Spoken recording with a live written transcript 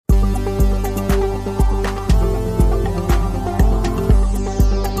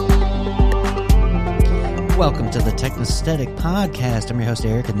Welcome to the Technosthetic Podcast. I'm your host,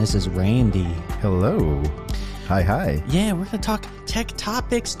 Eric, and this is Randy. Hello. Hi. Yeah, we're going to talk tech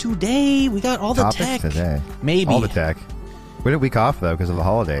topics today. We got all the tech. Today. Maybe. All the tech. We had a week off, though, because of the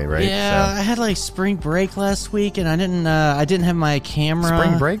holiday, right? Yeah, I had like spring break last week, and I didn't have my camera.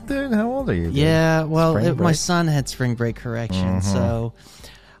 Spring break, dude? How old are you? Dude? Yeah, well, my son had spring break correction, so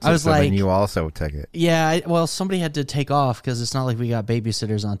I was like... then you also took it. Yeah, well, somebody had to take off, because it's not like we got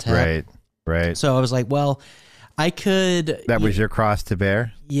babysitters on tap. Right. So I was like, well, I could... That was your cross to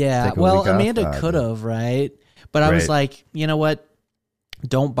bear? Yeah, well, Amanda could have, right? But I was like, you know what?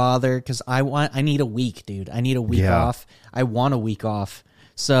 Don't bother, because I need a week, dude. I need a week off. I want a week off.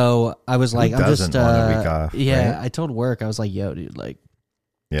 So I was like, I'm just want a week off. Yeah, right? I told work, I was like, yo, dude, like,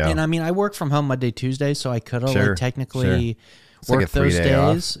 yeah. And I mean, I work from home Monday, Tuesday, so I could have like technically like worked those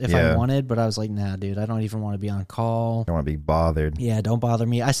days off. if I wanted. But I was like, nah, dude, I don't even want to be on call. Don't want to be bothered. Yeah, don't bother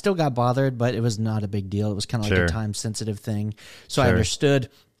me. I still got bothered, but it was not a big deal. It was kind of like a time sensitive thing, so I understood.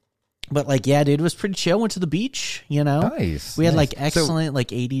 But like, yeah, dude, it was pretty chill. Went to the beach, you know. Nice. We had like excellent, like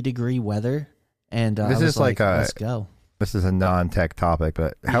 80-degree weather, and this is like let's go. This is a non-tech topic,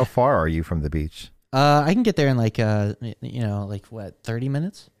 but how far are you from the beach? I can get there in like like what, 30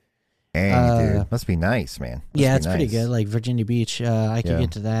 minutes? Hey, dude, must be nice, man. It's pretty good. Like Virginia Beach, I could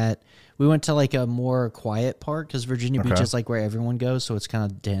get to that. We went to like a more quiet part because Virginia Beach is like where everyone goes, so it's kind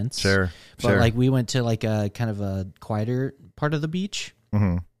of dense. Sure. But like we went to like a kind of a quieter part of the beach.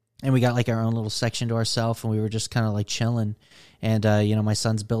 Mm-hmm. And we got like our own little section to ourselves, and we were just kind of like chilling. And my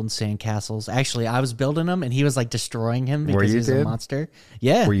son's building sandcastles. Actually, I was building them, and he was like destroying him because he's a monster.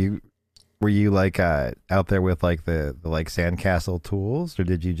 Yeah. Were you like out there with like the like sandcastle tools, or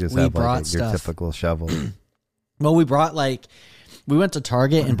did you just have like your typical shovel? Well, we went to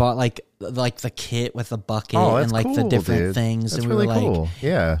Target and bought like the kit with the bucket and like the different things. That's and we really were like, cool.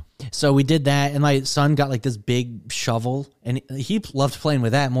 Yeah. So we did that, and my son got like this big shovel, and he loved playing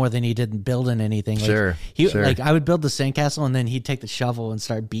with that more than he did building anything. Like, like I would build the sandcastle, and then he'd take the shovel and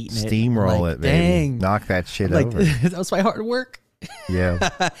start beating Steamroll it, baby. Dang, knock that shit over. That was my hard work. Yeah,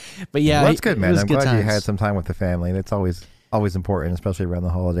 but yeah, well, that's good, man. I'm glad you had some time with the family. That's always important, especially around the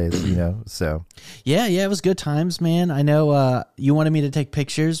holidays, so. Yeah, it was good times, man. I know you wanted me to take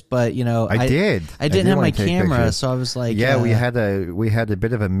pictures, but I did. I didn't have my camera, so I was like, we had a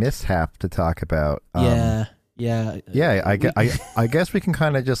bit of a mishap to talk about. I guess we can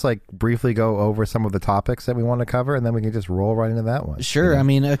kind of just like briefly go over some of the topics that we want to cover, and then we can just roll right into that one. Sure. I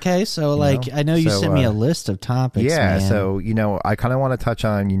mean, okay. So I know you sent me a list of topics. Yeah. Man. So I kind of want to touch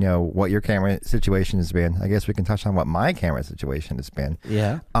on what your camera situation has been. I guess we can touch on what my camera situation has been.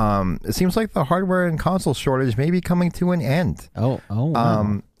 Yeah. It seems like the hardware and console shortage may be coming to an end. Oh.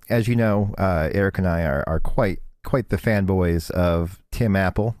 Wow. As you know, Eric and I are quite the fanboys of Tim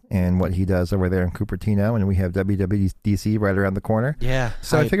Apple and what he does over there in Cupertino, and we have WWDC right around the corner. Yeah.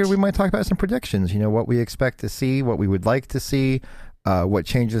 So I figured we might talk about some predictions, what we expect to see, what we would like to see, what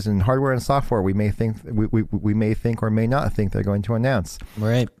changes in hardware and software we may think we may think or may not think they're going to announce.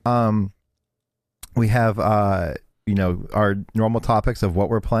 Right. We have our normal topics of what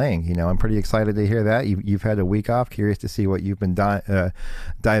we're playing. I'm pretty excited to hear that. You've had a week off. Curious to see what you've been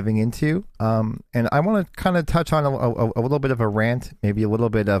diving into. And I want to kind of touch on a little bit of a rant, maybe a little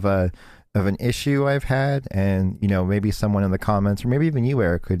bit of an issue I've had, and maybe someone in the comments, or maybe even you,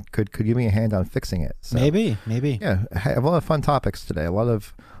 Eric, could give me a hand on fixing it. So, maybe. Yeah, I have a lot of fun topics today. A lot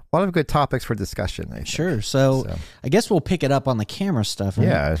of good topics for discussion, I think. Sure. So I guess we'll pick it up on the camera stuff. Right?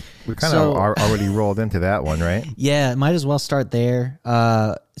 Yeah, we kind of already rolled into that one, right? Yeah, might as well start there.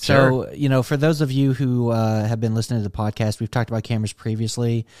 So, for those of you who have been listening to the podcast, we've talked about cameras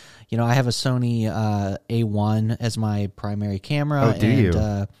previously. I have a Sony A1 as my primary camera. Oh, do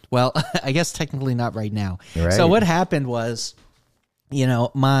you? Well, I guess technically not right now. Right. So what happened was,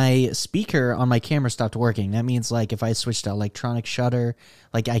 my speaker on my camera stopped working. That means like if I switch to electronic shutter,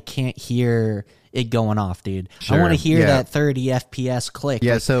 like I can't hear it going off, dude. Sure. I want to hear that 30 FPS click.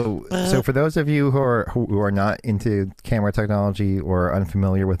 Yeah. Like, so for those of you who are not into camera technology or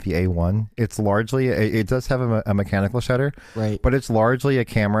unfamiliar with the A1, it's largely it does have a mechanical shutter, right? But it's largely a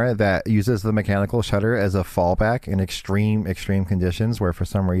camera that uses the mechanical shutter as a fallback in extreme conditions where for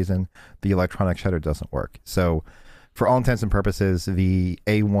some reason the electronic shutter doesn't work. So, for all intents and purposes, the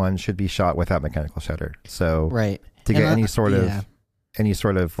A1 should be shot without mechanical shutter. So to get any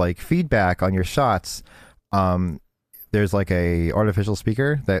sort of like feedback on your shots, there's like a artificial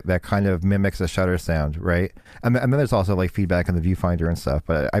speaker that kind of mimics a shutter sound, right? And then there's also like feedback in the viewfinder and stuff.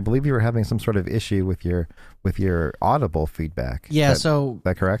 But I believe you were having some sort of issue with your audible feedback. Yeah, is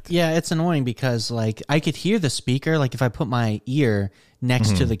that correct? Yeah, it's annoying because like I could hear the speaker. Like if I put my ear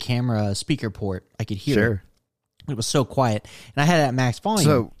next to the camera speaker port, I could hear it. It was so quiet, and I had it at max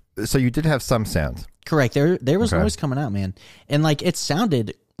volume. So you did have some sound. Correct. There was noise coming out, man, and like it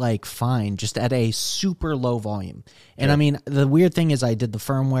sounded like fine, just at a super low volume. And I mean, the weird thing is, I did the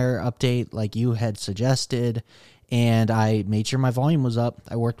firmware update like you had suggested, and I made sure my volume was up.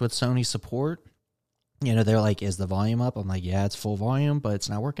 I worked with Sony support. You know, they're like, "Is the volume up?" I'm like, "Yeah, it's full volume, but it's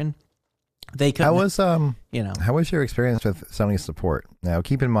not working." They couldn't. How was your experience with Sony support? Now,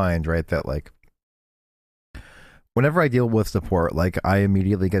 keep in mind, right, that like, whenever I deal with support, like I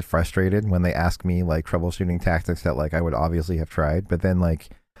immediately get frustrated when they ask me like troubleshooting tactics that like I would obviously have tried, but then like,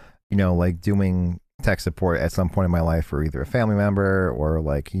 you know, like doing tech support at some point in my life for either a family member or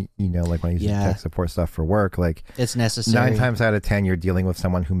like, you know, like when I use tech support stuff for work, like it's necessary. 9 times out of 10, you're dealing with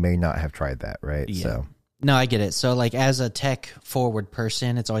someone who may not have tried that, right? Yeah. So. No, I get it. So, like, as a tech-forward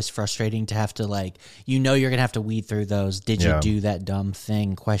person, it's always frustrating to have to, like, you know you're going to have to weed through those "did you do that dumb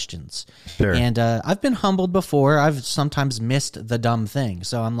thing" questions. Sure. And I've been humbled before. I've sometimes missed the dumb thing.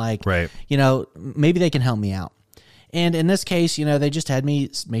 So I'm like, you know, maybe they can help me out. And in this case, you know, they just had me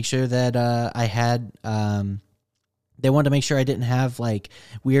make sure that I had... they wanted to make sure I didn't have like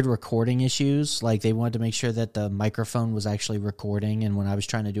weird recording issues. Like they wanted to make sure that the microphone was actually recording. And when I was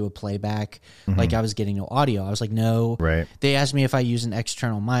trying to do a playback, like I was getting no audio. I was like, no. Right. They asked me if I use an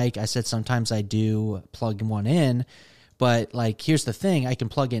external mic. I said, sometimes I do plug one in, but like, here's the thing. I can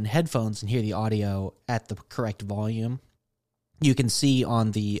plug in headphones and hear the audio at the correct volume. You can see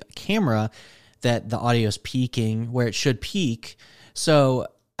on the camera that the audio is peaking where it should peak. So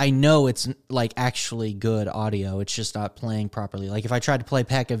I know it's like actually good audio. It's just not playing properly. Like if I tried to play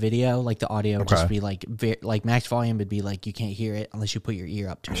back a video, like the audio would just be like max volume would be like you can't hear it unless you put your ear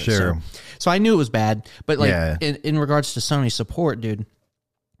up to it. Sure. So I knew it was bad, but like in regards to Sony support, dude,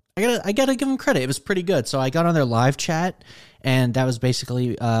 I gotta give them credit. It was pretty good. So I got on their live chat, and that was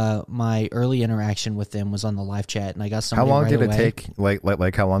basically my early interaction with them was on the live chat, and I got somebody. How long right did it away. take?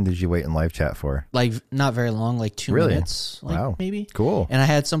 Like how long did you wait in live chat for? Like not very long, like 2 minutes, like wow, maybe. Cool. And I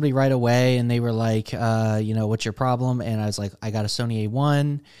had somebody right away, and they were like, you know, what's your problem? And I was like, I got a Sony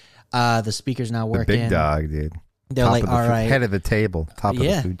A1. The speaker's not working. The big dog, dude. They're top like, all right, head of the table, top of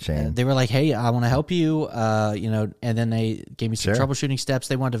the food chain. They were like, hey, I want to help you, you know, and then they gave me some troubleshooting steps.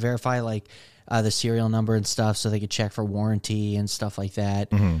 They wanted to verify like the serial number and stuff so they could check for warranty and stuff like that.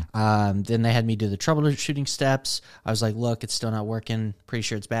 Then they had me do the troubleshooting steps. I was like, look, it's still not working. Pretty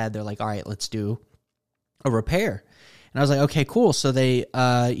sure it's bad. They're like, all right, let's do a repair. And I was like, okay, cool. So they,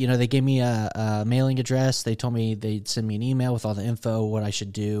 you know, they gave me a mailing address. They told me they'd send me an email with all the info, what I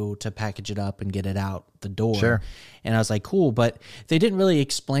should do to package it up and get it out the door. Sure. And I was like, cool. But they didn't really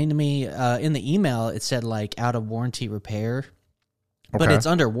explain to me in the email. It said like out of warranty repair. But it's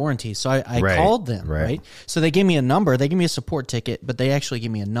under warranty. So I called them, right? So they gave me a number. They gave me a support ticket, but they actually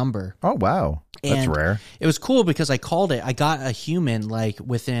gave me a number. Oh, wow. That's rare. It was cool because I called it. I got a human like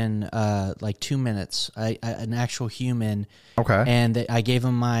within like 2 minutes, an actual human. Okay. And I gave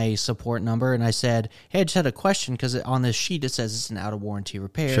him my support number, and I said, hey, I just had a question because on this sheet it says it's an out of warranty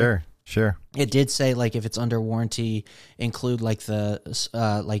repair. Sure. It did say like if it's under warranty, include like the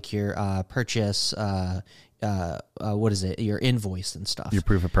like your purchase. What is it? Your invoice and stuff. Your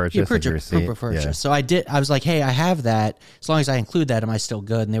proof of purchase. Your proof of purchase. Yeah. So I did. I was like, hey, I have that. As long as I include that, am I still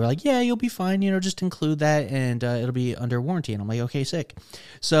good? And they were like, yeah, you'll be fine. You know, just include that, and it'll be under warranty. And I'm like, okay, sick.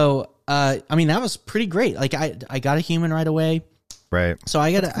 So I mean, that was pretty great. Like I got a human right away. Right. So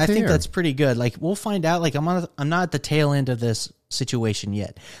I think that's pretty good. Like we'll find out. Like I'm not at the tail end of this situation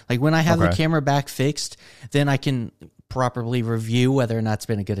yet. Like when I have the camera back fixed, then I can properly review whether or not it's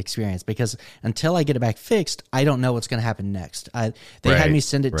been a good experience, because until I get it back fixed, I don't know what's going to happen next. They had me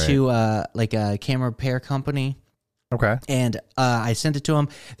send it to like a camera repair company. Okay. And I sent it to them.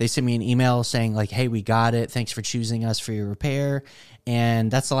 They sent me an email saying like, hey, we got it. Thanks for choosing us for your repair. And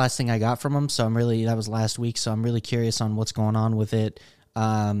that's the last thing I got from them. So that was last week. So I'm really curious on what's going on with it.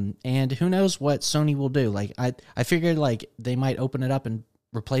 And who knows what Sony will do. Like I figured like they might open it up and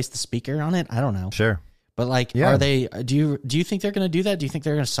replace the speaker on it. I don't know. Sure. But like, are they? Do you think they're going to do that? Do you think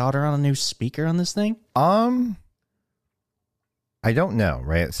they're going to solder on a new speaker on this thing? I don't know.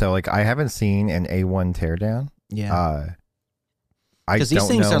 Right. So like, I haven't seen an A1 teardown. Yeah. Because these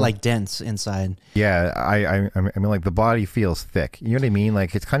things are like dense inside. Yeah. I mean, like the body feels thick. You know what I mean?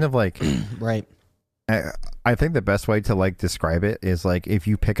 Like it's kind of like right. I think the best way to like describe it is like if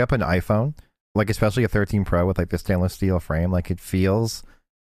you pick up an iPhone, like especially a 13 Pro with like the stainless steel frame, like it feels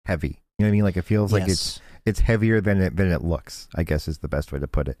heavy. You know what I mean? Like it feels like it's heavier than it looks, I guess is the best way to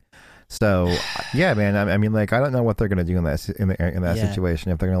put it. So yeah, man. I mean, like I don't know what they're gonna do in that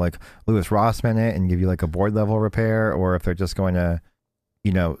situation. If they're gonna like Lewis Rossman it and give you like a board level repair, or if they're just going to,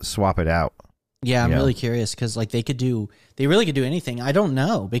 you know, swap it out. Yeah, I'm you know? really curious because like they really could do anything. I don't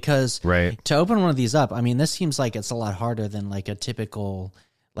know because Right. to open one of these up, I mean, this seems like it's a lot harder than like a typical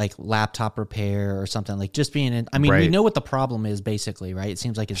like laptop repair or something. Like just being in, I mean, we Right. know what the problem is basically, right? It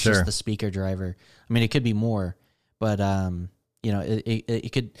seems like it's Sure. just the speaker driver. I mean, it could be more, but you know,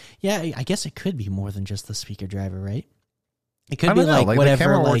 it could. Yeah, I guess it could be more than just the speaker driver, right? It could I be don't know. like Like whatever, the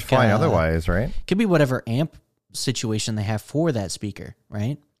camera works like fine otherwise, right? could be whatever amp situation they have for that speaker,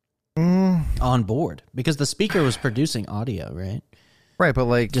 right? On board because the speaker was producing audio, right? Right, but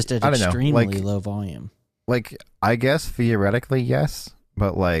like Just at I don't know. extremely Like, low volume. like I guess theoretically yes,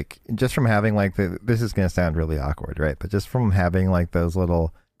 but like just from having like this is gonna sound really awkward, right? But just from having like those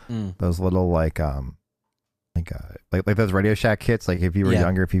little like those Radio Shack kits, like if you were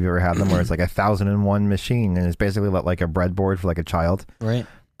younger, if you've ever had them, where it's like 1,001 machine and it's basically like a breadboard for like a child, Right.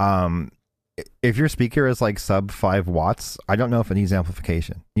 If your speaker is like sub 5 watts, I don't know if it needs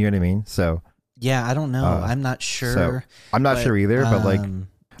amplification. You know what I mean? So Yeah, I don't know. I'm not sure. so I'm not sure either, but like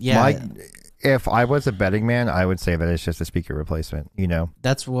yeah, if I was a betting man, I would say that it's just a speaker replacement, you know?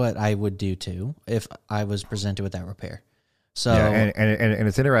 that's what I would do too if I was presented with that repair. So Yeah, and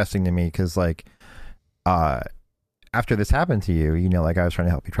it's interesting to me because like after this happened to you, you know, like I was trying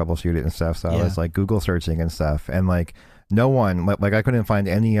to help you troubleshoot it and stuff, so I was like Google searching and stuff, and like no one, like I couldn't find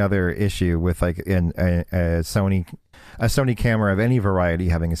any other issue with like a Sony camera of any variety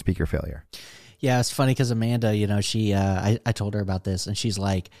having a speaker failure. Yeah, it's funny because Amanda, you know, she, I told her about this, and she's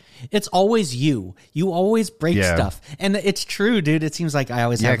like, "It's always you. You always break stuff," and it's true, dude. It seems like I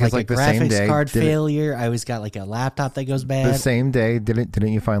always have like a graphics card failure. I always got like a laptop that goes bad. The same day,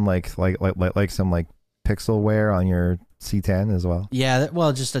 didn't you find like some like pixel wear on your C10 as well? Yeah,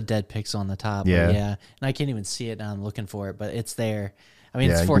 well, just a dead pixel on the top. Yeah, and I can't even see it now. I'm looking for it, but it's there. I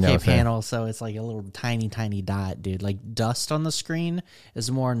mean, it's 4K you know panel, so it's like a little tiny dot, dude. Like dust on the screen is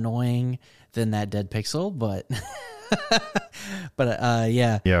more annoying than that dead pixel, but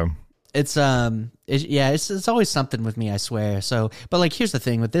yeah. It's it's always something with me, I swear. So, but like, here's the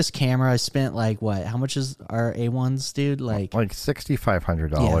thing with this camera, I spent like what? How much is our A1s, dude? Like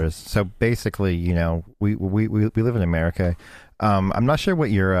 $6,500. So basically, you know, we live in America. I'm not sure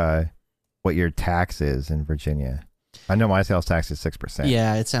what your tax is in Virginia. I know my sales tax is 6%.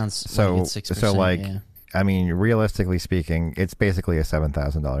 Yeah, it sounds so like it's 6%. So like, I mean, realistically speaking, it's basically a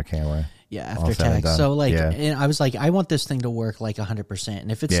 $7,000 camera. Yeah, after tax. So like, and I was like, I want this thing to work like 100%.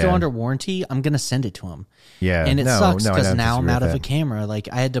 And if it's still under warranty, I'm gonna send it to him. Yeah, and it sucks because now I'm out of a camera. Like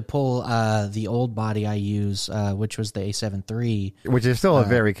I had to pull the old body I use, which was the A7 III, which is still a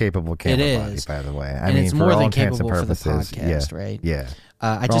very capable camera body, by the way. I mean, it's for more all than intents capable and purposes, for the podcast, right? Yeah.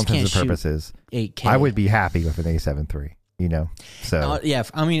 I for just all can't intents and shoot purposes, 8K. I would be happy with an A7 III. You know, so yeah.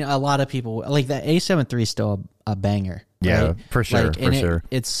 I mean, a lot of people like that A7 III is still a banger. Yeah, right? for sure, like, for sure.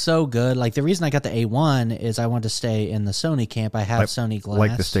 It's so good. Like the reason I got the A1 is I wanted to stay in the Sony camp. I have Sony glass,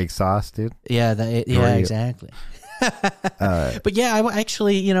 like the steak sauce, dude. Yeah, exactly. But yeah, I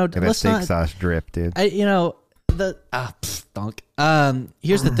actually, you know, that steak sauce drip, dude. Dunk.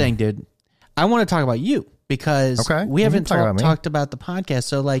 Here's the thing, dude. I want to talk about you because we haven't talked about the podcast.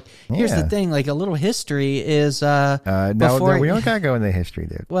 So, like, here's the thing. Like, a little history is no, we don't gotta go into history,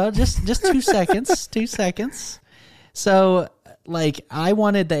 dude. Well, just 2 seconds. 2 seconds. So, like, I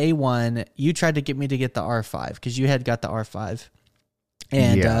wanted the A1. You tried to get me to get the R5 because you had got the R5.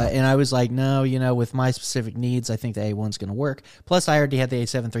 And I was like, no, you know, with my specific needs, I think the A1's going to work. Plus, I already had the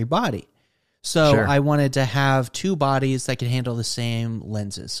A7 III body. So I wanted to have two bodies that could handle the same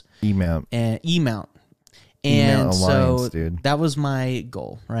lenses. E-mount. And so that was my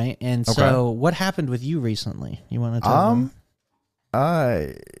goal, right? And so what happened with you recently? You want to talk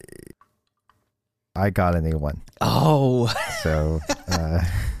about? I got an A1. Oh. So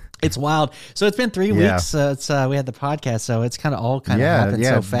it's wild. So it's been 3 weeks. It's we had the podcast, so it's kind of all happened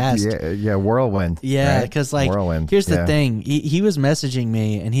so fast. Yeah, whirlwind. Yeah, because like here's the thing. He was messaging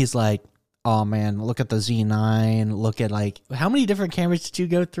me, and he's like, "Oh man, look at the Z9. Look at like how many different cameras did you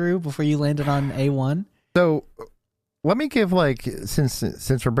go through before you landed on A1?" So let me give like since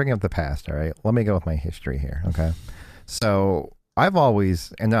we're bringing up the past, all right. Let me go with my history here, okay? So I've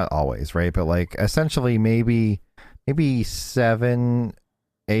always, and not always, right, but like essentially maybe 7-8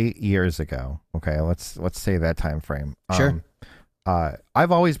 years ago, okay, let's say that time frame. Sure.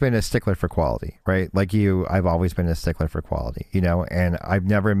 I've always been a stickler for quality, right? Like you, I've always been a stickler for quality, you know, and I've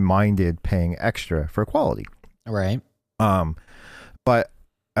never minded paying extra for quality. Right. But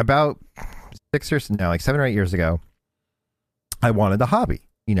about 7 or 8 years ago, I wanted a hobby,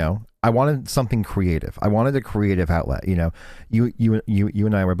 you know. I wanted something creative. I wanted a creative outlet. You know, you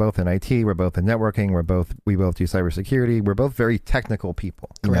and I were both in IT. We're both in networking. We both do cybersecurity. We're both very technical people.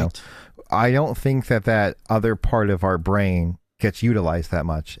 Correct. I don't think that other part of our brain gets utilized that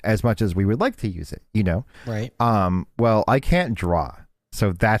much as we would like to use it, you know? Right. Well, I can't draw,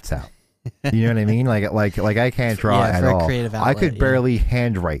 so that's out. You know what I mean? Like I can't draw at all. Creative outlet, I could barely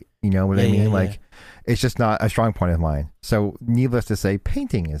handwrite. You know what I mean? Like it's just not a strong point of mine. So needless to say,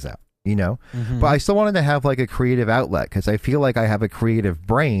 painting is out. You know, but I still wanted to have like a creative outlet because I feel like I have a creative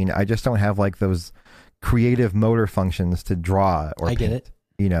brain. I just don't have like those creative motor functions to draw or paint. I get it.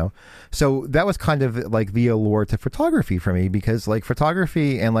 You know, so that was kind of like the allure to photography for me, because like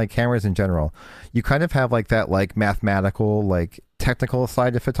photography and like cameras in general, you kind of have like that like mathematical, like technical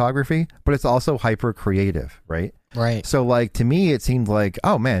side of photography, but it's also hyper creative, right? Right. So like to me, it seemed like,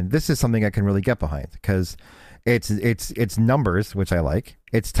 oh man, this is something I can really get behind, because it's numbers, which I like,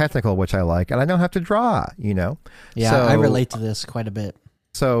 it's technical, which I like, and I don't have to draw, you know? Yeah, so, I relate to this quite a bit.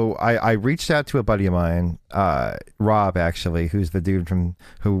 So I reached out to a buddy of mine, Rob, actually, who's the dude from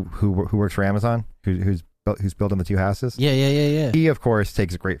who works for Amazon, who's building the two houses. Yeah. He of course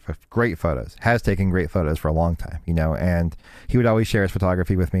takes great photos. Has taken great photos for a long time, you know, and he would always share his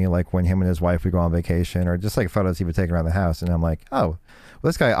photography with me, like when him and his wife would go on vacation, or just like photos he would take around the house. And I'm like, oh, well,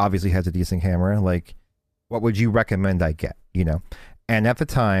 this guy obviously has a decent camera. Like, what would you recommend I get? You know, and at the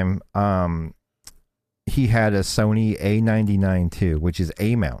time, he had a Sony A99 II, which is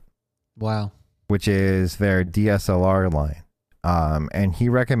A mount. Wow. Which is their DSLR line. And he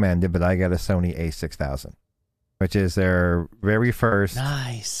recommended that I get a Sony A6000, which is their very first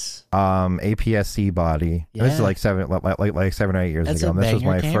nice APS-C body. Yeah. This is like 7 or 8 years That's ago. And this was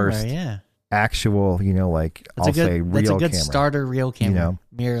my camera, first yeah. actual, you know, like that's say real camera. That's a good starter real camera, you know?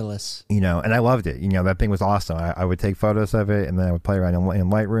 Mirrorless. You know, and I loved it. You know, that thing was awesome. I would take photos of it, and then I would play around in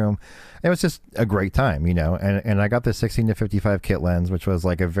Lightroom. It was just a great time, you know. And I got the 16 to 55 kit lens, which was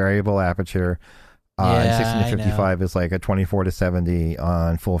like a variable aperture. And 16 to 55 is like a 24 to 70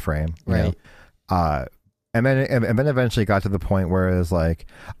 on full frame. You right. know? And then eventually got to the point where it was like,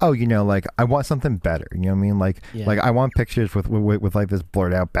 oh, you know, like I want something better. You know what I mean? Like I want pictures with like this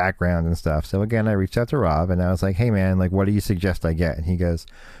blurred out background and stuff. So again, I reached out to Rob and I was like, hey man, like what do you suggest I get? And he goes,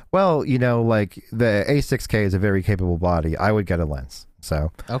 well, you know, like the A6K is a very capable body. I would get a lens.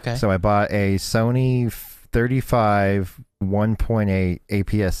 So I bought a Sony 35 1.8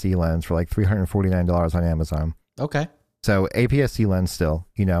 APS-C lens for like $349 on Amazon. Okay. So APS-C lens still,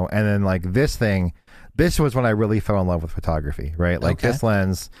 you know, and then like this was when I really fell in love with photography, right? Like this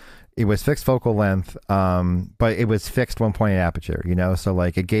lens, it was fixed focal length, but it was fixed 1.8 aperture, you know? So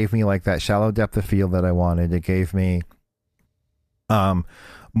like it gave me like that shallow depth of field that I wanted. It gave me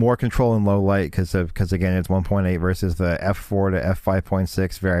more control in low light because again, it's 1.8 versus the f4 to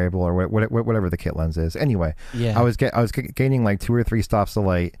f5.6 variable or whatever the kit lens is. Anyway, I was gaining like 2 or 3 stops of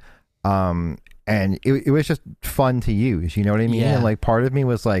light. And it was just fun to use, you know what I mean? Yeah. And like part of me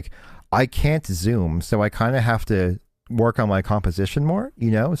was like, I can't zoom, so I kind of have to work on my composition more, you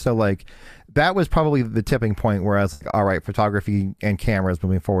know? So like that was probably the tipping point where I was like, all right, photography and cameras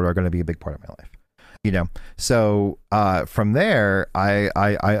moving forward are going to be a big part of my life, you know? So from there,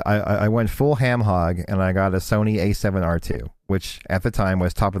 I went full ham hog and I got a Sony A7R II, which at the time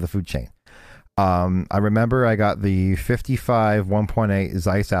was top of the food chain. I remember I got the 55 1.8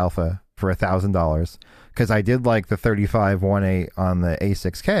 Zeiss Alpha for $1,000 because I did like the 35 1.8 on the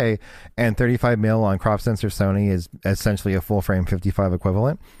A6K, and 35 mil on crop sensor Sony is essentially a full frame 55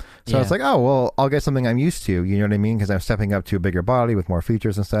 equivalent. So it's like, oh, well, I'll get something I'm used to, you know what I mean? Because I'm stepping up to a bigger body with more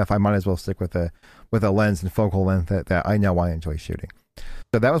features and stuff. I might as well stick with a lens and focal length that I know I enjoy shooting.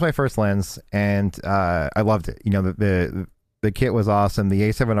 So that was my first lens, and I loved it. You know, the kit was awesome. The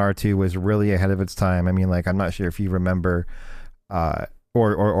A7R II was really ahead of its time. I mean, like, I'm not sure if you remember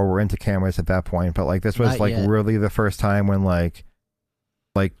or were into cameras at that point, but like this was really the first time when like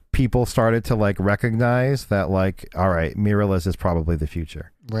people started to like recognize that like, all right, mirrorless is probably the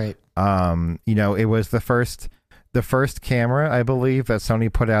future. Right. You know, it was the first camera, I believe, that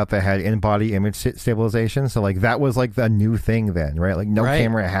Sony put out that had in-body image stabilization. So like that was like the new thing then, right? Like no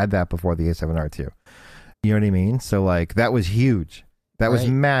camera had that before the A7R II. You know what I mean? So like that was huge. That was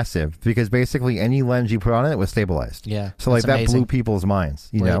massive because basically any lens you put on it was stabilized. Yeah. So like that blew people's minds,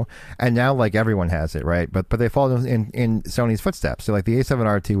 you know? And now like everyone has it, right? But they followed in Sony's footsteps. So like the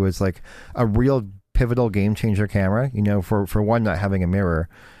A7R II was like a real pivotal game changer camera, you know, for one, not having a mirror,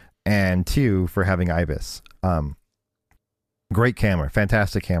 and 2, for having IBIS. Great camera,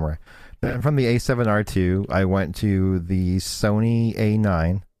 fantastic camera. Then from the A7R II, I went to the Sony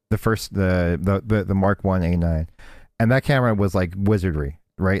A9, the Mark 1 A9. And that camera was like wizardry,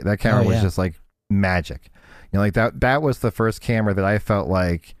 right? That camera was just like magic. You know, like that was the first camera that I felt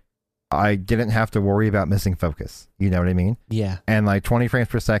like I didn't have to worry about missing focus. You know what I mean? Yeah. And like 20 frames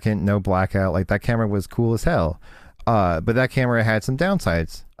per second, no blackout. Like that camera was cool as hell. But that camera had some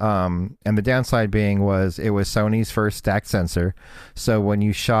downsides. And the downside being was it was Sony's first stacked sensor. So when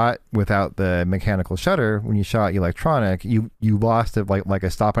you shot without the mechanical shutter, when you shot electronic, you lost it like a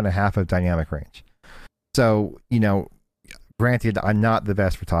stop and a half of dynamic range. So, you know, granted, I'm not the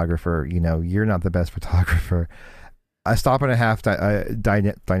best photographer. You know, you're not the best photographer. A stop and a half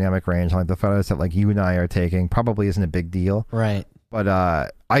dynamic range, like the photos that like you and I are taking, probably isn't a big deal. Right. But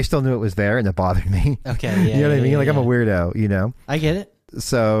I still knew it was there, and it bothered me. Okay, yeah. You know what I mean? Yeah, like I'm a weirdo, you know. I get it.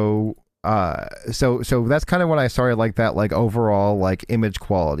 So so that's kind of when I started like that, like overall like image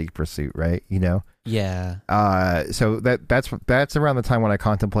quality pursuit, right? You know. Yeah. So that's around the time when I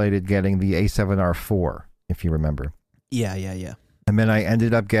contemplated getting the A7R IV, if you remember. Yeah. And then I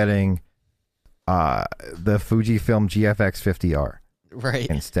ended up getting the Fujifilm GFX 50R Right.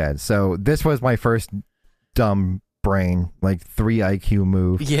 instead. So this was my first dumb brain, like 3 IQ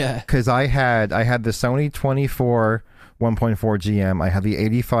move. Yeah. Because I had the Sony 24 1.4 GM, I had the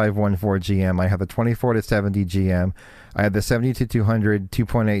 85 1.4 GM, I had the 24 to 70 GM, I had the 70 to 200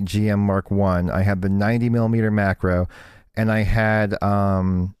 2.8 GM Mark 1, I had the 90 millimeter macro, and I had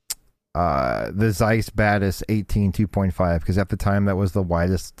the Zeiss Batis 18 2.5, because at the time that was the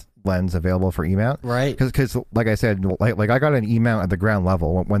widest lens available for E-mount. Right. Because like I said, like I got an E-mount at the ground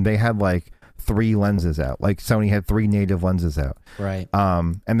level when they had like 3 lenses out. Like Sony had 3 native lenses out. Right.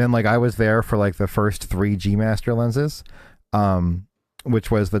 And then like I was there for like the first 3 G Master lenses,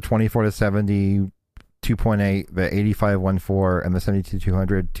 which was the 24 to 70 2.8, the 85 1.4, and the 72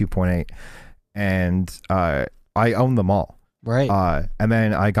 200 2.8, and I owned them all. Right. And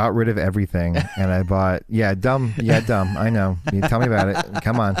then I got rid of everything, and I bought dumb. I know. You tell me about it.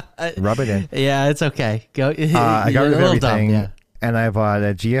 Come on, rub it in. Yeah, it's okay. Go. I got rid of everything, dumb, yeah. and I bought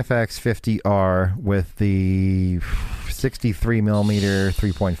a GFX 50R with the 63 millimeter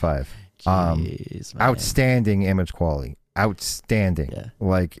 3.5. Jeez, man. Outstanding image quality. Outstanding. Yeah.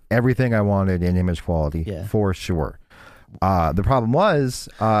 Like everything I wanted in image quality, Yeah. for sure. The problem was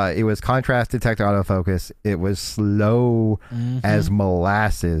it was contrast detect autofocus. It was slow as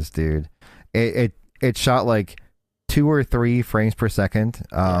molasses, dude. It shot like 2 or 3 frames per second,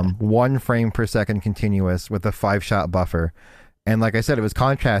 1 frame per second continuous with a 5-shot buffer. And like I said, it was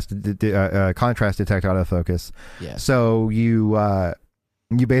contrast detect autofocus. Yeah. So you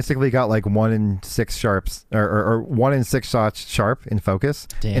basically got like 1 in 6 sharps or 1 in 6 shots sharp in focus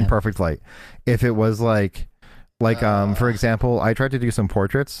in Damn. perfect light. If it was like for example, I tried to do some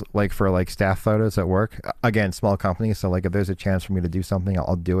portraits like for like staff photos at work. Again, small company, so like if there's a chance for me to do something,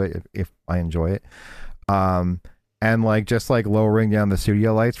 I'll do it if I enjoy it. And like just like lowering down the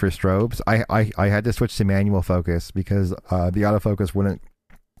studio lights for strobes, I had to switch to manual focus because the autofocus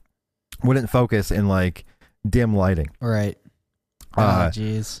wouldn't focus in like dim lighting. Right. Oh,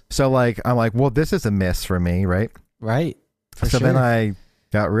 jeez. So like I'm like, well, this is a miss for me, right? Right. For So sure. then I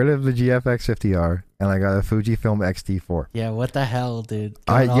got rid of the GFX 50R and I got a Fujifilm X-T4. Yeah, what the hell, dude?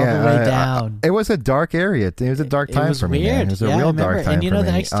 Going all the way down. It was a dark area. It was a dark time was for me. Man. weird. It was a Yeah, I real remember. dark time And you for know,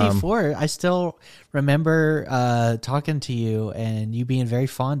 me. the X-T4, I still remember talking to you and you being very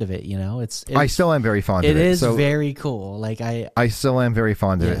fond of it. You know, I still am very fond of it. It is so very cool. Like I still am very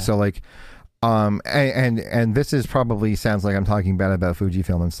fond of Yeah. it. So like, and this is probably sounds like I'm talking bad about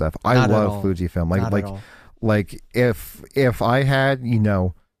Fujifilm and stuff. I Not at love all. Fujifilm. Not at all. Like if I had, you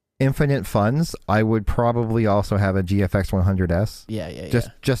know, infinite funds, I would probably also have a GFX 100S. Yeah.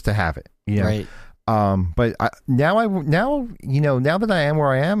 Just to have it, you know. Right. But now that I am where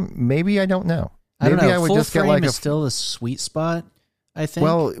I am, maybe I don't know. I don't Maybe know. I would Full just get frame like is still the sweet spot, I think.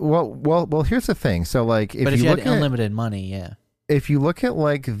 well. Here's the thing. So like, but if you had unlimited money, yeah. if you look at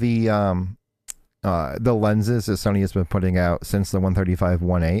like the lenses that Sony has been putting out since the 135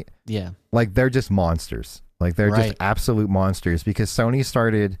 1.8, Yeah. like they're just monsters. Like they're just Right. absolute monsters because Sony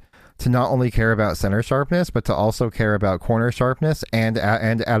started to not only care about center sharpness, but to also care about corner sharpness and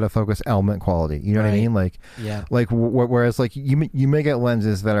out of focus element quality. You know what I Right. mean? Like, Yeah. like whereas like you may get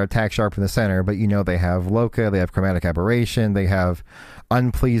lenses that are tack sharp in the center, but you know they have loca, they have chromatic aberration, they have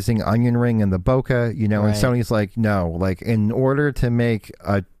unpleasing onion ring in the bokeh. You know, and Right. Sony's like, no, like in order to make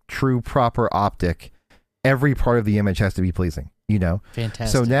a true proper optic, every part of the image has to be pleasing. You know,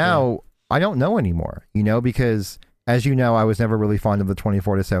 Fantastic. so now I don't know anymore. You know, because as you know, I was never really fond of the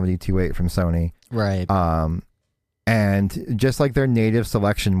 24 to 70 2.8 from Sony. Right. And just like their native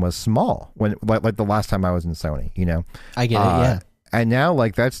selection was small when like the last time I was in Sony, you know. I get it, yeah. And now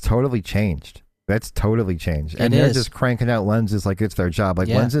like that's totally changed. And It they're is. just cranking out lenses like it's their job. Like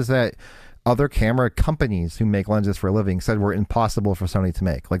Yeah. lenses that other camera companies who make lenses for a living said were impossible for Sony to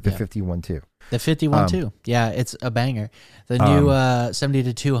make, like the 51 II. The 51 II. Yeah, it's a banger. The new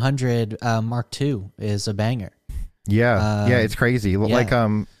 70-200 Mark II is a banger. Yeah, it's crazy. Like,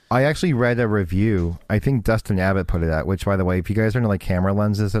 I actually read a review. I think Dustin Abbott put it out, which, by the way, if you guys are into like camera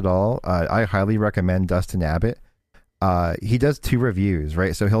lenses at all, I highly recommend Dustin Abbott. He does 2 reviews,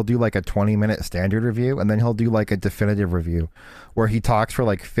 right? So he'll do like a 20-minute standard review, and then he'll do like a definitive review where he talks for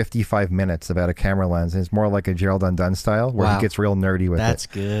like 55 minutes about a camera lens. And it's more like a Gerald Undone style where he gets real nerdy with it. That's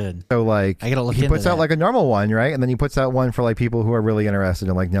good. So like, I gotta look he into puts out that. like a normal one, right? And then he puts out one for like people who are really interested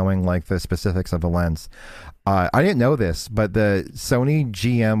in like knowing like the specifics of a lens. I didn't know this, but the Sony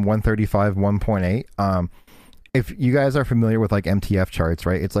GM 135 1.8, if you guys are familiar with like MTF charts,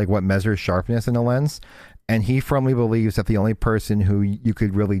 right? It's like what measures sharpness in a lens. And he firmly believes that the only person who you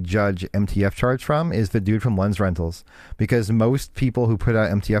could really judge MTF charts from is the dude from Lens Rentals, because most people who put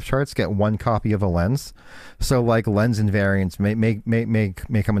out MTF charts get 1 copy of a lens. So like lens invariants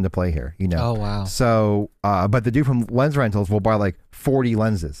may come into play here, you know? Oh, wow. So, but the dude from Lens Rentals will buy like 40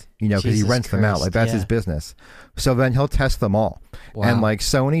 lenses, you know, because he rents them out. Like that's his business. So then he'll test them all. Wow. And like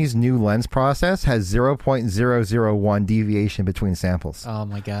Sony's new lens process has 0.001 deviation between samples. Oh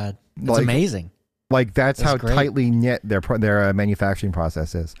my God. It's like, amazing. Like that's how great. tightly knit their manufacturing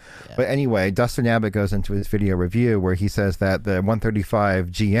process is. Yeah. But anyway, Dustin Abbott goes into his video review where he says that the 135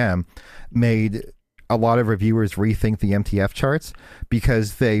 GM made a lot of reviewers rethink the MTF charts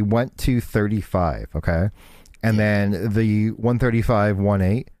because they went to 35, okay? And then the 135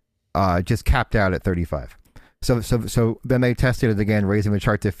 1.8 just capped out at 35. So then they tested it again, raising the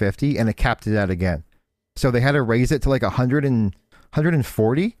chart to 50, and it capped it out again. So they had to raise it to like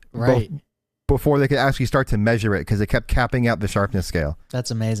 140. Right. Before they could actually start to measure it, because they kept capping out the sharpness scale.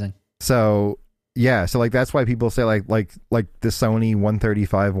 That's amazing. So yeah, so like that's why people say like the Sony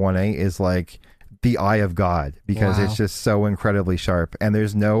 135 1.8 is like the eye of God, because it's just so incredibly sharp, and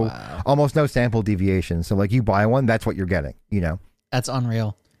there's almost no sample deviation. So like you buy one, that's what you're getting, you know. That's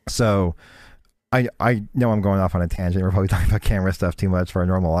unreal. So I know I'm going off on a tangent. We're probably talking about camera stuff too much for a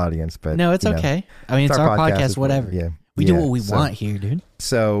normal audience, but no, it's okay. I mean, it's our podcast, whatever. Yeah, we do what we want here, dude.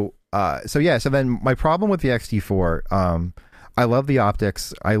 So then my problem with the X-T4, I love the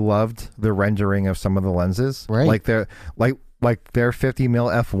optics. I loved the rendering of some of the lenses. Right. Like their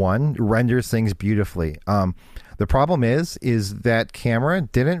 50mm f1 renders things beautifully. The problem is that camera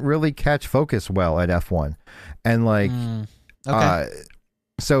didn't really catch focus well at f1. And like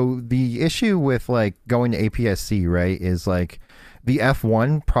so the issue with like going to APS-C, right, is like the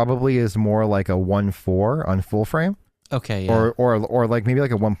f1 probably is more like a 1.4 on full frame. Okay, yeah. Or like maybe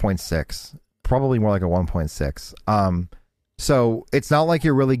like a 1.6, probably more like a 1.6. So it's not like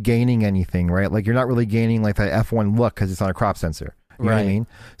you're really gaining anything, right? Like you're not really gaining like that f1 look because it's on a crop sensor. You know what I mean?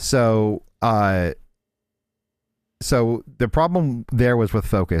 So so the problem there was with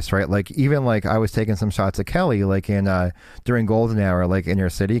focus, right? Like even like I was taking some shots of Kelly like in during golden hour, like in her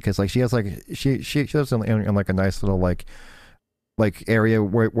city, because like she has like she lives in like a nice little like area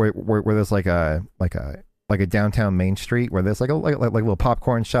where there's like a downtown Main Street where there's like a little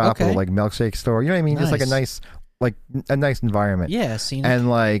popcorn shop or like milkshake store. You know what I mean? Just like a nice environment. Yeah, scenic.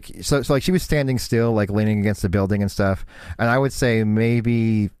 And like so like she was standing still, like leaning against the building and stuff. And I would say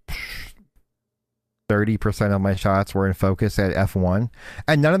maybe 30% of my shots were in focus at f1,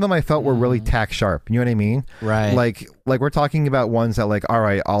 and none of them I felt were really tack sharp. You know what I mean? Right. Like we're talking about ones that like, all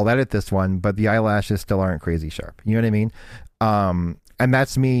right, I'll edit this one, but the eyelashes still aren't crazy sharp. You know what I mean? And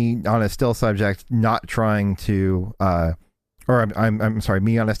that's me on a still subject not trying to I'm sorry,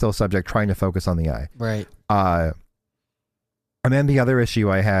 me on a still subject trying to focus on the eye. Right. And then the other issue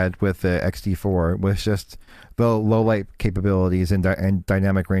I had with the X-T4 was just the low light capabilities and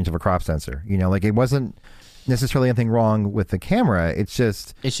dynamic range of a crop sensor. You know, like it wasn't necessarily anything wrong with the camera. It's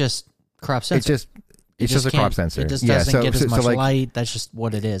just crop sensor. It's just a crop sensor. It just doesn't get as much light. That's just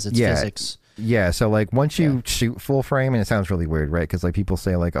what it is. It's physics. Yeah, so like once you shoot full frame, and it sounds really weird, right? Because like people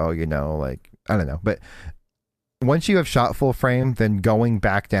say like, oh, you know, like I don't know, but once you have shot full frame, then going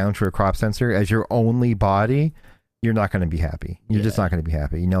back down to a crop sensor as your only body, you're not going to be happy. You're just not going to be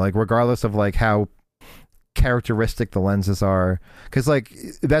happy. You know, like regardless of like how characteristic the lenses are, because like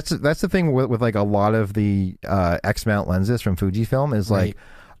that's the thing with like a lot of the X mount lenses from Fujifilm is like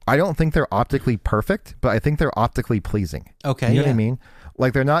I don't think they're optically perfect, but I think they're optically pleasing. Okay, you know what I mean?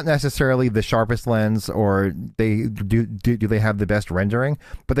 Like they're not necessarily the sharpest lens, or they do they have the best rendering,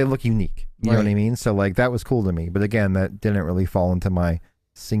 but they look unique. You know what I mean? So like that was cool to me. But again, that didn't really fall into my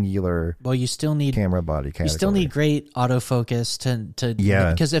singular you still need camera body category. You still need great autofocus to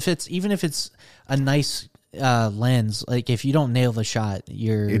yeah, because if it's a nice lens, like if you don't nail the shot,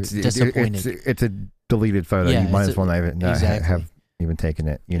 you're disappointed. It's a deleted photo. Yeah, You might as well not exactly. have even taken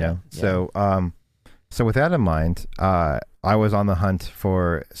it. You know. Yeah. So with that in mind, I was on the hunt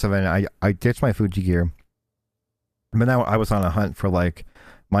for. So then I ditched my Fuji gear, but now I was on a hunt for like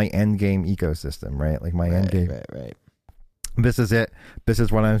my end game ecosystem, right? Like my end game. Right. This is it. This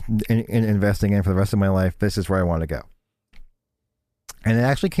is what I'm investing in for the rest of my life. This is where I want to go. And it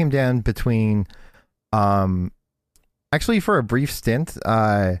actually came down between, actually for a brief stint,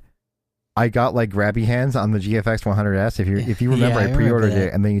 I got like grabby hands on the GFX 100S. If you remember, I pre-ordered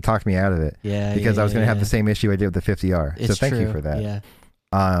it and then you talked me out of it. Yeah, because I was going to have the same issue I did with the 50R. So thank you for that. Yeah.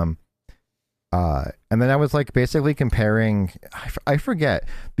 And then I was like basically comparing. I forget,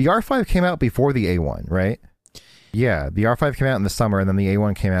 the R5 came out before the A1, right? Yeah, the R5 came out in the summer, and then the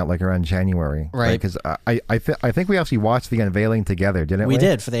A1 came out like around January, right? Because I think we actually watched the unveiling together, didn't we? We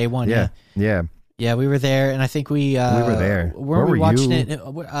did for the A1. Yeah, we were there, and I think we were there. Were we watching it?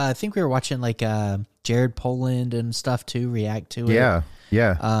 I think we were watching like Jared Poland and stuff too, react to it.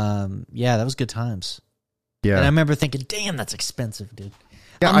 Yeah. That was good times. Yeah, and I remember thinking, "Damn, that's expensive, dude."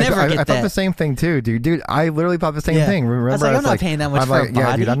 Yeah, I'll never get I thought the same thing too, dude. I literally thought the same thing. Remember, I was like, I'm not paying that much for a body.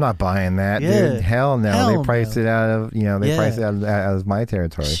 Yeah, dude, I'm not buying that, dude. Hell no. They priced it out of, priced it out of my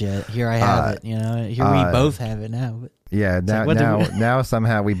territory. Shit, here I have it. Here we both have it now. But yeah, now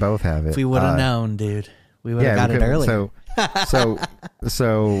somehow we both have it. If we would have known, dude, we would have got it earlier.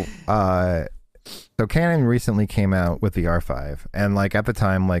 So Canon recently came out with the R5, and like at the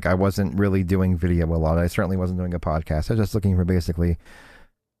time, like I wasn't really doing video a lot. I certainly wasn't doing a podcast. I was just looking for basically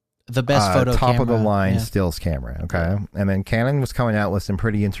the best photo top camera. of the line stills camera. Okay. And then Canon was coming out with some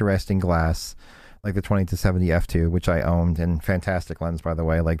pretty interesting glass, like the 20-70 f2, which I owned, and fantastic lens, by the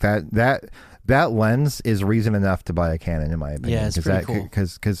way. Like that lens is reason enough to buy a Canon, in my opinion. Yeah, it's pretty cool.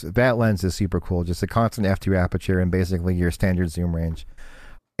 Because that lens is super cool. Just a constant f2 aperture and basically your standard zoom range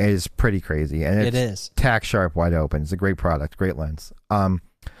is pretty crazy. And it is tack sharp, wide open. It's a great product, great lens. The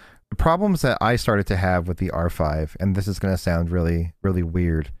problems that I started to have with the R5, and this is going to sound really, really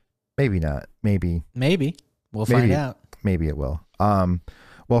weird. Maybe not. Maybe. We'll find out. Maybe it will.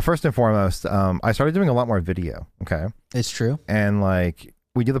 Well, first and foremost, I started doing a lot more video. Okay. It's true. And like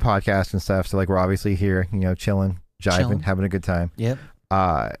we do the podcast and stuff. So like we're obviously here, chilling, jiving, having a good time. Yep.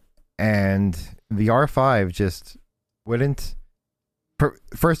 And the R5 just wouldn't.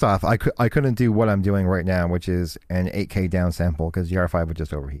 First off, I couldn't do what I'm doing right now, which is an 8K downsample, because the R5 would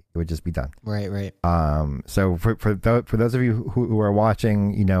just overheat. It would just be done. Right. So for those of you who are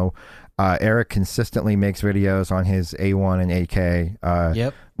watching, Eric consistently makes videos on his A1 and 8K.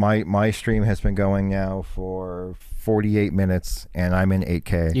 Yep. My stream has been going now for 48 minutes, and I'm in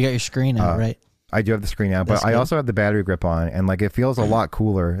 8K. You got your screen out, right? I do have the screen out, but I also have the battery grip on, and like it feels a lot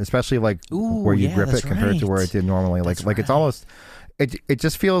cooler, especially like where you grip it compared to where it did normally. Like it's almost. It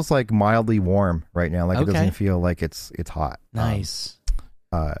just feels like mildly warm right now. Like it doesn't feel like it's hot. Nice.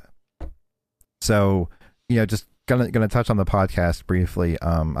 So just gonna touch on the podcast briefly.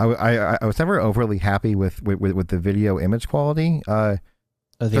 I was never overly happy with the video image quality.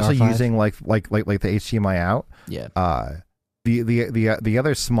 Especially R5? using like the HDMI out. Yeah. The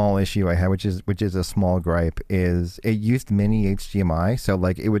other small issue I had, which is a small gripe, is it used mini HDMI, so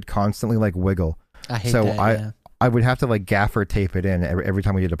like it would constantly like wiggle. I hate that. I would have to like gaffer tape it in every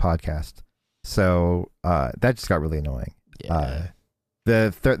time we did a podcast. So that just got really annoying. Yeah.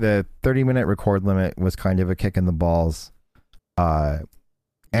 The 30-minute record limit was kind of a kick in the balls.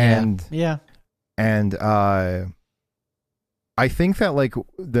 And I think that like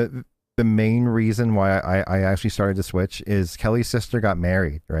the main reason why I actually started to switch is Kelly's sister got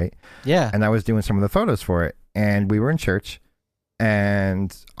married, right? Yeah. And I was doing some of the photos for it, and we were in church,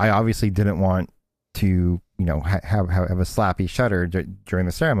 and I obviously didn't want to have a slappy shutter during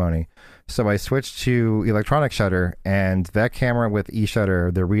the ceremony, so I switched to electronic shutter, and that camera with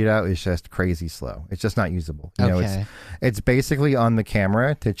e-shutter, the readout is just crazy slow. It's just not usable. It's basically on the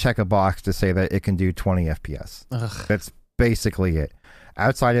camera to check a box to say that it can do 20 FPS. Ugh. That's basically it.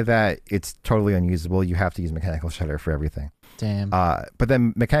 Outside of that, it's totally unusable. You have to use mechanical shutter for everything. Damn. But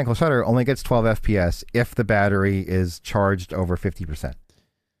then mechanical shutter only gets 12 FPS if the battery is charged over 50%.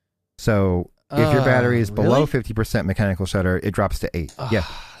 So if your battery is below 50% mechanical shutter, it drops to 8. That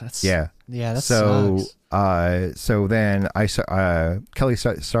sucks. So then Kelly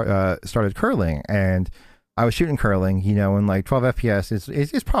started curling, and I was shooting curling, and like 12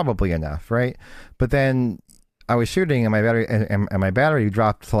 FPS is probably enough, right? But then I was shooting, and my battery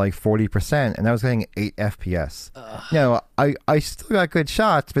dropped to like 40%, and I was getting 8 FPS. I still got good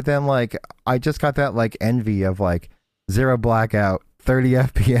shots, but then like I just got that like envy of like 0 blackout, 30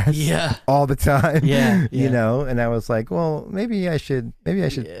 FPS Yeah. all the time. Yeah, You yeah. know, and I was like, well, maybe I should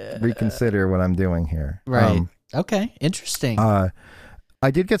reconsider what I'm doing here. Right. Okay. Interesting. I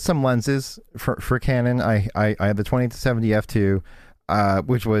did get some lenses for Canon. I had the 20-70 f2,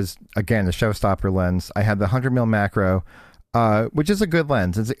 which was again a showstopper lens. I had the 100mm macro, which is a good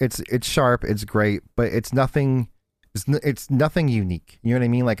lens. It's sharp, it's great, but it's nothing. It's nothing unique. You know what I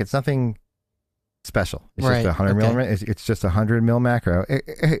mean? Like it's nothing special. It's just a 100 millimeter. It's just a 100mm macro.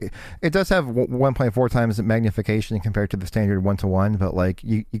 It does have 1.4 times magnification compared to the standard 1:1, but like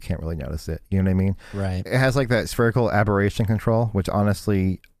you can't really notice it. You know what I mean? Right. It has like that spherical aberration control, which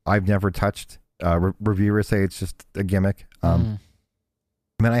honestly I've never touched. Reviewers say it's just a gimmick. And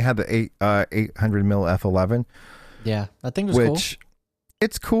then I had the 800mm f11. Yeah, that thing was which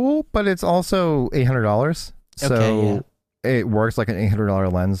it's cool, but it's also $800. So it works like an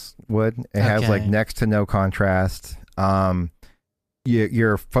 $800 lens would. It has like next to no contrast.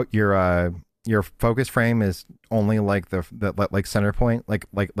 Your focus frame is only like the like center point, like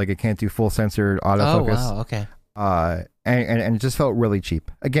it can't do full sensor autofocus. Oh wow, okay. And it just felt really cheap.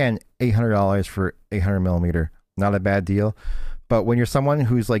 Again, $800 for 800mm, not a bad deal. But when you're someone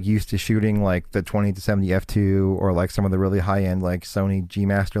who's like used to shooting like the 20-70 f2 or like some of the really high end like Sony G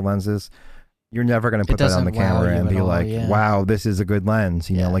Master lenses, you're never going to put that on the camera and be like, wow, this is a good lens.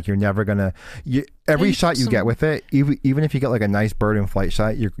 You know, like you're never going to, every shot you get with it, even if you get like a nice bird in flight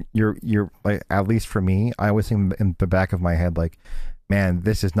shot, you're like, at least for me, I always think in the back of my head, like, man,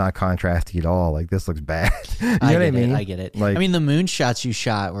 this is not contrasty at all. Like this looks bad. You know what I mean? I get it. Like, I mean, the moon shots you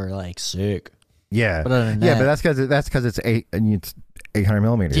shot were like sick. Yeah. But other than that, but that's because it's 800mm. You know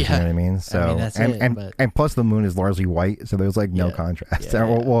what I mean? So I mean, that's and plus the moon is largely white, so there's like no contrast,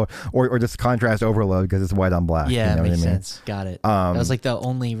 or just contrast overload because it's white on black. Yeah, you know makes what I mean? sense. Got it. That was like the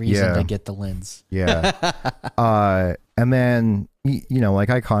only reason to get the lens. Yeah. And then you know, like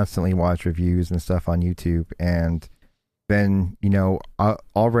I constantly watch reviews and stuff on YouTube, and then you know,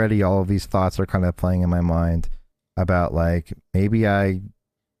 already all of these thoughts are kind of playing in my mind about like maybe I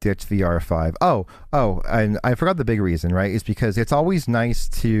ditch the R5. Oh, and I forgot the big reason, right? Is because it's always nice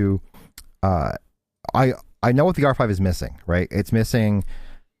to I know what the R5 is missing, right? It's missing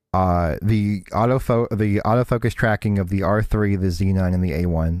the autofocus tracking of the R3, the Z9, and the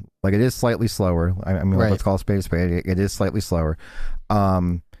A1. Like it is slightly slower. I mean, let's call it spade. It is slightly slower.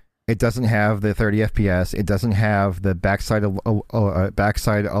 It doesn't have the 30 FPS. It doesn't have the backside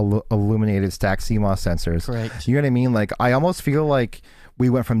illuminated stacked CMOS sensors. Correct. You know what I mean? Like I almost feel like we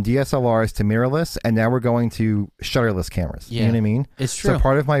went from DSLRs to mirrorless, and now we're going to shutterless cameras. Yeah. You know what I mean? It's true. So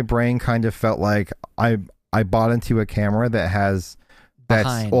part of my brain kind of felt like I bought into a camera that's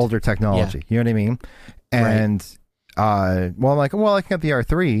older technology. You know what I mean? And well, I'm like, well, I can get the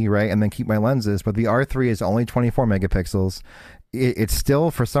R3, right, and then keep my lenses, but the R3 is only 24 megapixels. It's still,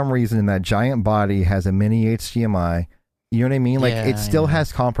 for some reason, in that giant body, has a mini HDMI. You know what I mean? Like it still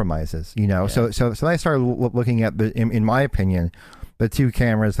has compromises. You know, so I started looking at in my opinion, the two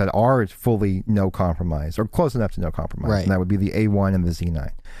cameras that are fully no compromise or close enough to no compromise, and that would be the A1 and the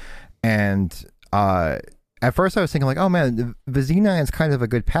Z9. And at first I was thinking like, oh man, the Z9 is kind of a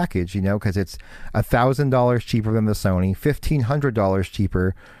good package, you know, because it's $1,000 cheaper than the Sony, $1,500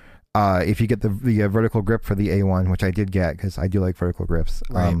 cheaper if you get the vertical grip for the A1, which I did get because I do like vertical grips.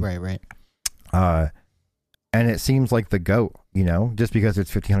 Right. And it seems like the GOAT, you know, just because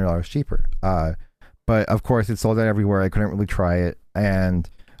it's $1,500 cheaper. But of course, it's sold out everywhere. I couldn't really try it, and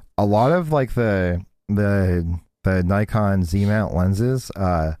a lot of like the Nikon Z mount lenses,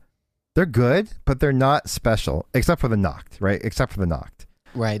 they're good, but they're not special, except for the Noct, right? Except for the Noct,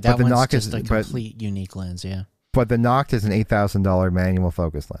 right? That one's just a complete unique lens, yeah. But the Noct is an $8,000 manual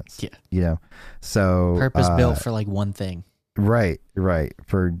focus lens, you know, so purpose built for like one thing. Right,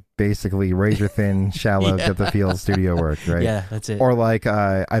 for basically razor thin, shallow depth of field studio work, right? Yeah, that's it. Or like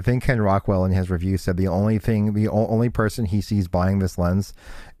I think Ken Rockwell in his review said the only person he sees buying this lens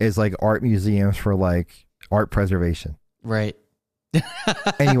is like art museums for like art preservation. Right.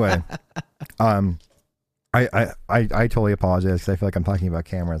 Anyway, I totally apologize because I feel like I'm talking about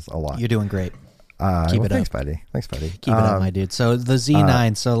cameras a lot. You're doing great. Keep it up. Thanks, buddy. Keep it up, my dude. So the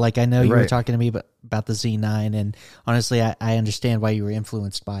Z9. So like I know you were talking to me about the Z9, and honestly, I understand why you were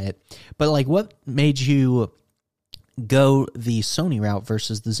influenced by it. But like, what made you go the Sony route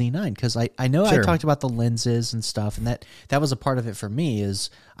versus the Z9? Because I know I talked about the lenses and stuff, and that was a part of it for me.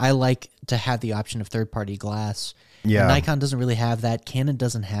 Is I like to have the option of third party glass. Yeah, and Nikon doesn't really have that. Canon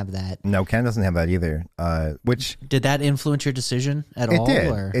doesn't have that. No, Canon doesn't have that either. Which did that influence your decision at all? It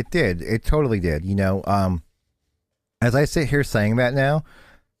did. Or? It did. It totally did. You know, as I sit here saying that now,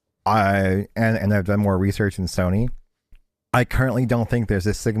 and I've done more research in Sony. I currently don't think there's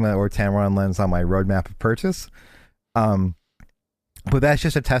a Sigma or Tamron lens on my roadmap of purchase. But that's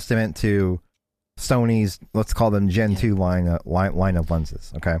just a testament to Sony's, let's call them Gen 2 line of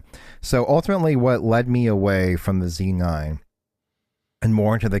lenses. Okay. So ultimately what led me away from the Z9 and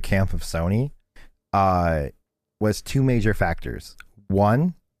more into the camp of Sony was two major factors.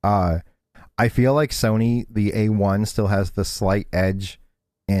 One, I feel like Sony, the A1 still has the slight edge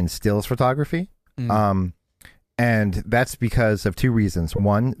in stills photography. And that's because of two reasons.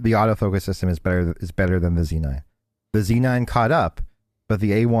 One, the autofocus system is better than the Z9. The Z9 caught up, but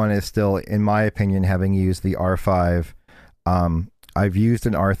the A1 is still, in my opinion, having used the R5. I've used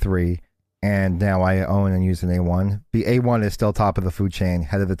an R3, and now I own and use an A1. The A1 is still top of the food chain,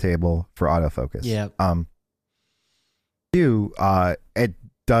 head of the table for autofocus. Yeah. Two, it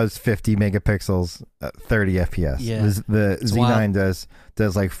does 50 megapixels, 30 FPS. Yeah. The Z9 wild.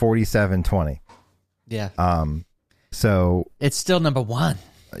 does like 47, 20. Yeah. So it's still number one.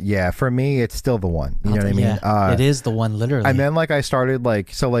 Yeah, for me, it's still the one. You know what I mean? Yeah, it is the one, literally. And then, like, I started,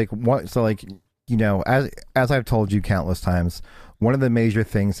 you know, as I've told you countless times, one of the major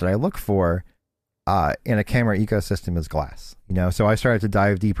things that I look for in a camera ecosystem is glass. You know, so I started to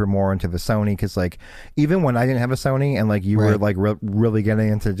dive deeper more into the Sony because, like, even when I didn't have a Sony and, like, you were, like, really getting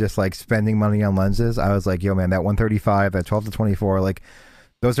into just, like, spending money on lenses, I was like, yo, man, that 135, that 12 to 24, like,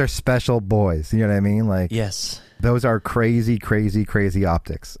 those are special boys. You know what I mean? Like, yes. Those are crazy, crazy, crazy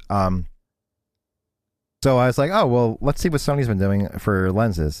optics. So I was like, oh, well, let's see what Sony's been doing for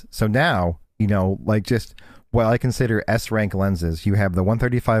lenses. So now, you know, like just what I consider S-rank lenses, you have the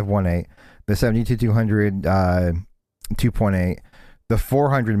 135 1.8, the 72-200 2.8, the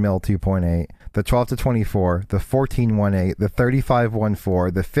 400 mil 2.8, the 12 to 24, the 14 1.8, the 35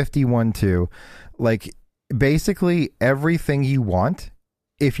 1.4, the 50 1.2, like basically everything you want.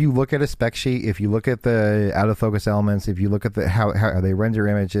 If you look at a spec sheet, if you look at the out of focus elements, if you look at the how they render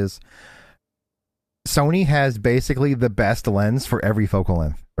images, Sony has basically the best lens for every focal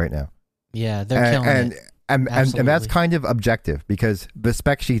length right now. Yeah, they're killing it. And that's kind of objective because the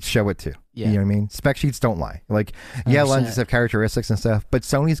spec sheets show it too. Yeah. You know what I mean? Spec sheets don't lie. Like, yeah, 100%. Lenses have characteristics and stuff, but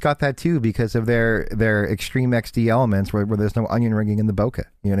Sony's got that too because of their extreme XD elements where there's no onion ringing in the bokeh.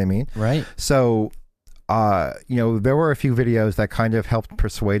 You know what I mean? Right. So, you know, there were a few videos that kind of helped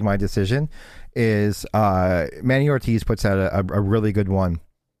persuade my decision. Is Manny Ortiz puts out a really good one.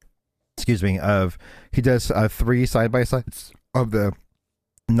 Excuse me. He does 3 side by sides of the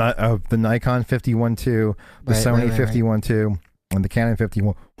Nikon 51.2, the Sony 51.2, and the Canon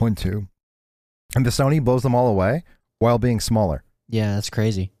 51.2, and the Sony blows them all away while being smaller. Yeah, that's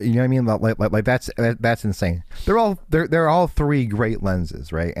crazy. You know what I mean? Like that's insane. They're all 3 great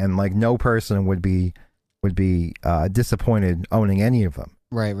lenses, right? And like no person would be disappointed owning any of them.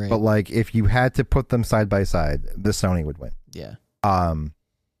 Right. But like if you had to put them side by side, the Sony would win. Yeah. And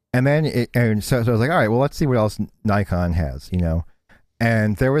then so I was like, all right, well, let's see what else Nikon has, you know.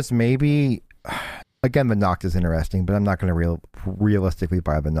 And there was maybe, again, the Noct is interesting, but I'm not going to realistically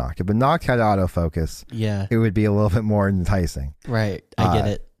buy the Noct. If the Noct had autofocus, yeah, it would be a little bit more enticing. Right, I get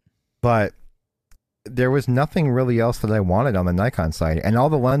it. But there was nothing really else that I wanted on the Nikon side. And all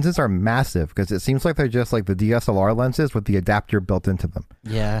the lenses are massive because it seems like they're just like the DSLR lenses with the adapter built into them.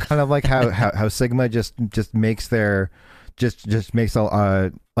 Yeah. Kind of like how Sigma just makes their... Just makes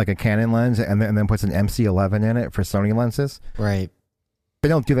like a Canon lens and then puts an MC11 in it for Sony lenses. Right. They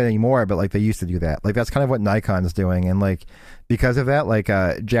don't do that anymore, but like they used to do that. Like that's kind of what Nikon's doing, and like because of that, like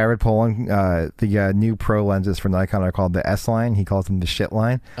Jared Poling, the new pro lenses for Nikon are called the S line. He calls them the shit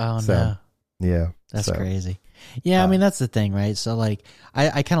line. Oh no! Yeah, that's crazy. Yeah, I mean that's the thing, right? So like,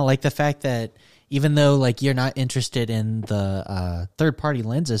 I kind of like the fact that even though like you're not interested in the third party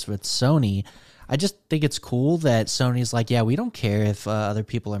lenses with Sony, I just think it's cool that Sony's like, yeah, we don't care if other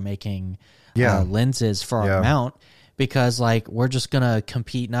people are making lenses for our mount. Because like we're just gonna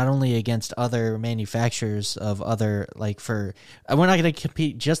compete not only against other manufacturers of other we're not gonna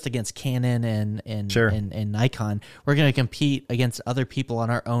compete just against Canon and Nikon. We're gonna compete against other people on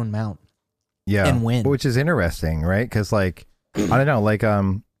our own mount. Yeah, and win, which is interesting, right? Because like I don't know, like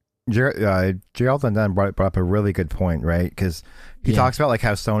Gerald Dunn brought up a really good point, right? Because he talks about like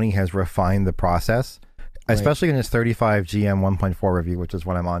how Sony has refined the process. Especially in his 35 GM 1.4 review, which is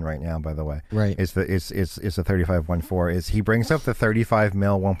what I'm on right now, by the way. Right. It's the 35.14. Is he brings up the 35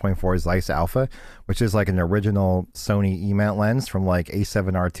 mil 1.4 Zeiss Alpha, which is like an original Sony E-mount lens from like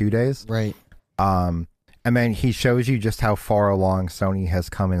A7R2 days. Right. And then he shows you just how far along Sony has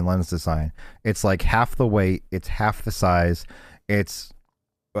come in lens design. It's like half the weight, it's half the size, it's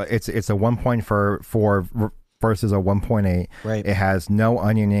a 1.4 versus a 1.8. Right. It has no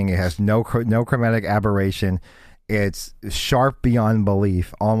onioning. It has no chromatic aberration. It's sharp beyond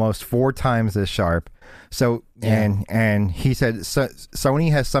belief, almost 4 times as sharp. So and he said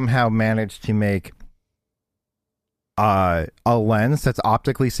Sony has somehow managed to make a lens that's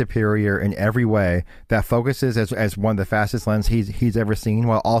optically superior in every way, that focuses as one of the fastest lenses he's ever seen,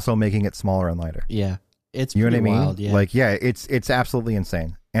 while also making it smaller and lighter. Yeah, it's you know what I mean. Wild, yeah. Like it's absolutely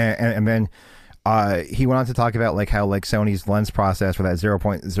insane. And then he went on to talk about like how like Sony's lens process for that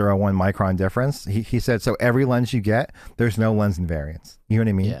 0.01 micron difference. He said so every lens you get, there's no lens invariance. You know what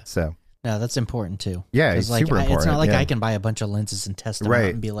I mean? Yeah. So. No, that's important too. Yeah, it's like, super important. It's not like yeah. I can buy a bunch of lenses and test them out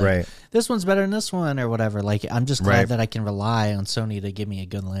and be like, this one's better than this one or whatever. Like, I'm just glad that I can rely on Sony to give me a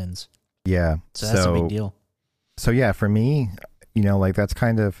good lens. Yeah. So that's a big deal. So yeah, for me, you know, like that's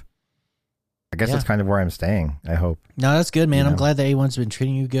kind of, I guess that's kind of where I'm staying, I hope. No, that's good, man. I'm glad that A1's been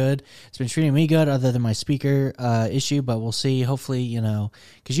treating you good. It's been treating me good other than my speaker issue, but we'll see. Hopefully, you know,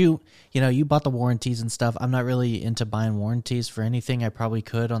 because you bought the warranties and stuff. I'm not really into buying warranties for anything. I probably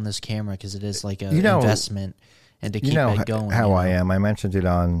could on this camera because it is like an investment and to keep it going. How I am. I mentioned it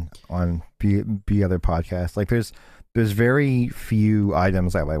on B other podcasts. Like there's very few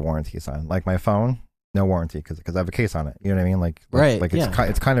items I have like warranties on. Like my phone. No warranty because I have a case on it. You know what I mean? Like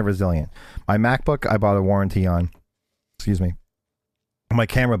it's kind of resilient. My MacBook, I bought a warranty on. Excuse me. My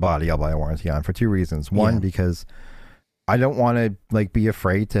camera body, I'll buy a warranty on for 2 reasons. One, because I don't want to like be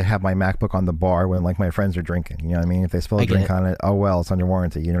afraid to have my MacBook on the bar when like my friends are drinking. You know what I mean? If they spill a drink on it, oh well, it's under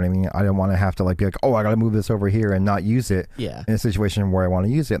warranty. You know what I mean? I don't want to have to like be like, oh, I got to move this over here and not use it. Yeah. In a situation where I want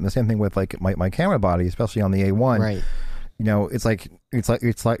to use it. And the same thing with like my camera body, especially on the A1. Right. You know, it's like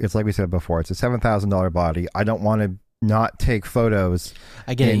we said before. It's a $7,000 body. I don't want to not take photos.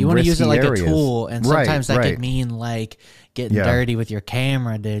 I get it. You want to use it like a tool, and sometimes that could mean like getting dirty with your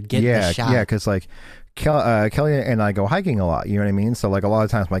camera, dude. Getting the shot. Yeah, because like Kelly and I go hiking a lot. You know what I mean? So like a lot of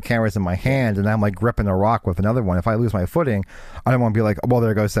times my camera's in my hand, and I'm like gripping a rock with another one. If I lose my footing, I don't want to be like, well,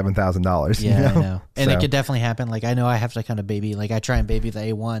 there goes $7,000. Yeah, you know? I know. And it could definitely happen. Like I know I have to kind of I try and baby the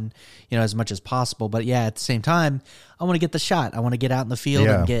A1, you know, as much as possible. But yeah, at the same time, I want to get the shot. I want to get out in the field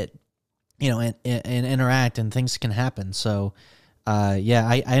and get, you know, and interact, and things can happen. So,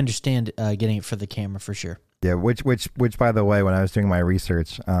 I understand getting it for the camera for sure. Yeah, which by the way, when I was doing my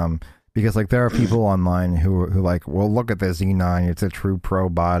research, because like there are people online who like, well, look at the Z9, it's a true pro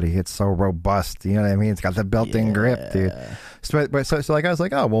body, it's so robust, you know what I mean? It's got the built-in grip, dude. So like I was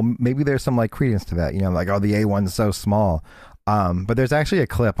like, oh well, maybe there's some like credence to that, you know, like oh the A1's so small. But there's actually a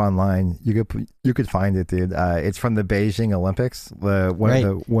clip online. You could find it, dude. It's from the Beijing Olympics, the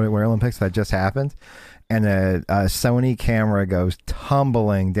Winter Olympics that just happened, and a Sony camera goes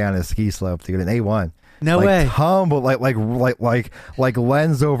tumbling down a ski slope, dude. An A1. No way. Tumble like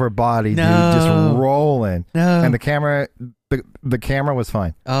lens over body, dude, just rolling. No. And the camera was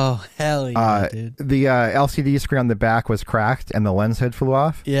fine. Oh hell yeah, dude. The LCD screen on the back was cracked and the lens hood flew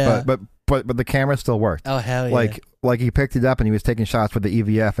off. Yeah. But the camera still worked. Oh hell yeah. Like he picked it up and he was taking shots with the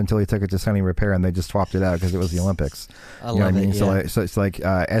EVF until he took it to Sony Repair and they just swapped it out because it was the Olympics. I love it. Yeah. So it's like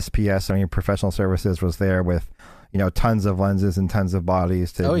SPS, Sony Professional Services, was there with, you know, tons of lenses and tons of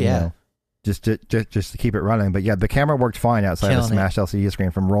bodies to you know, just to keep it running. But yeah, the camera worked fine outside of a smashed LCD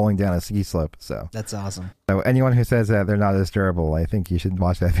screen from rolling down a ski slope. So that's awesome. So anyone who says that they're not as durable, I think you should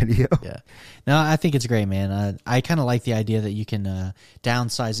watch that video. Yeah, no, I think it's great, man. I kind of like the idea that you can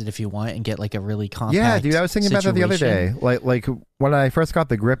downsize it if you want and get like a really compact. Yeah, dude, I was thinking about that the other day. Like when I first got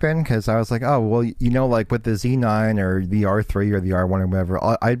the grip in, because I was like, oh well, you know, like with the Z9 or the R3 or the R1 or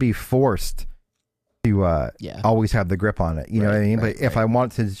whatever, I'd be forced to always have the grip on it, you know what I mean? But if I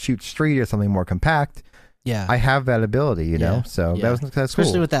want to shoot street or something more compact, I have that ability, you know? So that's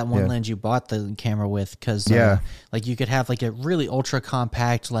especially cool. with that one lens you bought the camera with, because like you could have like a really ultra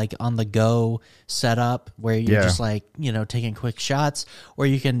compact, like on the go setup where you're just like, you know, taking quick shots, or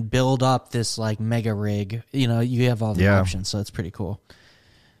you can build up this like mega rig, you know, you have all the options. So it's pretty cool.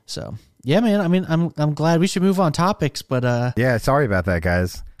 So yeah, man, I mean, I'm glad. We should move on topics, but yeah, sorry about that,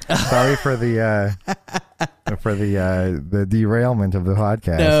 guys. Sorry for the the derailment of the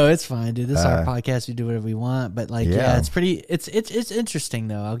podcast. No, it's fine, dude. This is our podcast. We do whatever we want, but like, it's pretty. It's interesting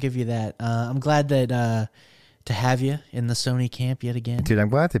though. I'll give you that. I'm glad that to have you in the Sony camp yet again, dude. I'm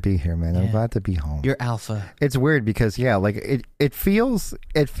glad to be here, man. I'm glad to be home. You're alpha. It's weird because like it feels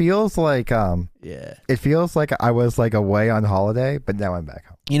like it feels like I was like away on holiday, but now I'm back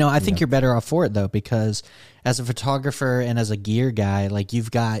home. You know, I think you're better off for it though, because as a photographer and as a gear guy, like you've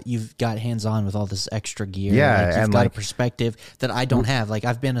got hands on with all this extra gear. Yeah, like you've got a perspective that I don't have. Like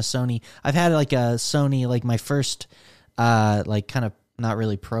I've had like a Sony, like my first like kind of not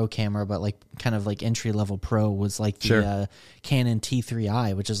really pro camera, but like kind of like entry level pro was like the Sure. Canon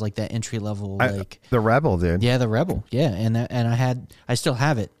T3i, which is like that entry level like the Rebel, dude. yeah, the Rebel, yeah, and I still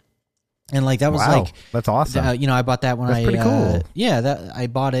have it, and like that was Wow, like that's awesome. you know, I bought that when That's pretty cool. Yeah, that I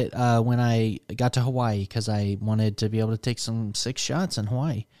bought it when I got to Hawaii because I wanted to be able to take some sick shots in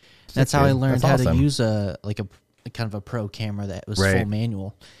Hawaii. That's how I learned how to use a kind of a pro camera that was full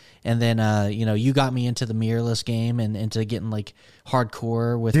manual. And then, you know, you got me into the mirrorless game and into getting like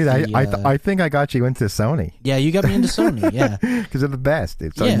hardcore with. Dude, I think I got you into Sony. Yeah, you got me into Sony. Yeah, because they're the best.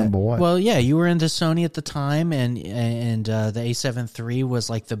 It's like number one. Well, yeah, you were into Sony at the time, and the A7 III was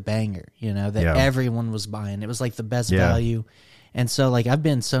like the banger. You know that everyone was buying. It was like the best value. And so, like, I've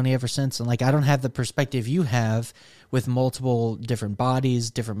been Sony ever since, and like, I don't have the perspective you have with multiple different bodies,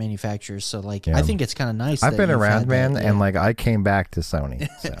 different manufacturers. So, like, I think it's kind of nice. I've been around, man, and like, I came back to Sony.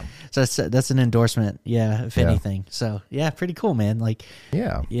 So that's an endorsement, if anything. So, yeah, pretty cool, man. Like,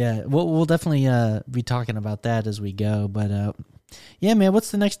 yeah, we'll definitely be talking about that as we go. But yeah, man,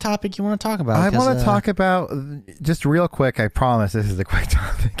 what's the next topic you want to talk about? I want to talk about just real quick. I promise this is a quick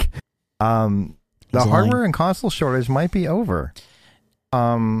topic. The hardware and console shortage might be over.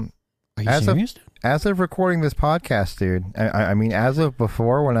 Are you serious? As of recording this podcast, dude, I mean, as of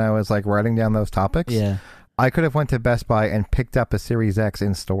before, when I was like writing down those topics, I could have went to Best Buy and picked up a Series X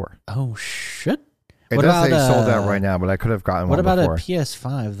in store. Oh shit! It does say sold out right now, but I could have gotten one before. What about a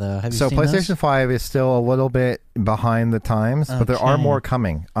PS5 though? Have you seen PlayStation those? 5 is still a little bit behind the times, but there are more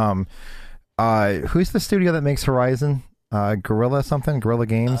coming. Who's the studio that makes Horizon? Guerrilla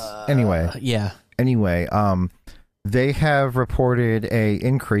Games. Anyway, they have reported a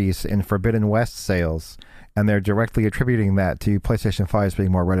increase in Forbidden West sales, and they're directly attributing that to PlayStation 5s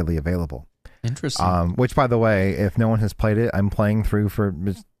being more readily available. Interesting. Which, by the way, if no one has played it, I'm playing through for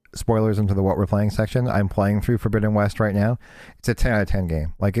spoilers into the what we're playing section. I'm playing through Forbidden West right now. It's a 10 out of 10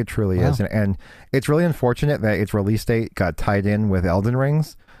 game. Like, it truly is. And it's really unfortunate that its release date got tied in with Elden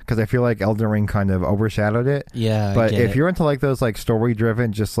Ring's, because I feel like Elden Ring kind of overshadowed it. Yeah, but if you're into like those like story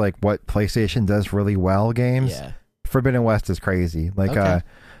driven, just like what PlayStation does really well games, Forbidden West is crazy. Like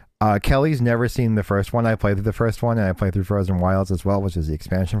Kelly's never seen the first one. I played through the first one, and I played through Frozen Wilds as well, which is the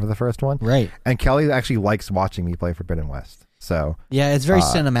expansion for the first one. Right. And Kelly actually likes watching me play Forbidden West. So yeah, it's very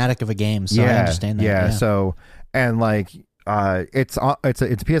cinematic of a game. So I understand that. Yeah. So and like. It's a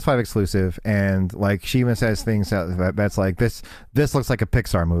PS5 exclusive, and like she even says things that's like this looks like a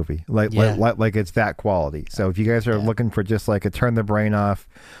Pixar movie, like it's that quality. So if you guys are looking for just like a turn the brain off,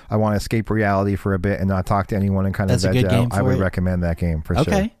 I want to escape reality for a bit and not talk to anyone and kind of veg out, I would recommend that game for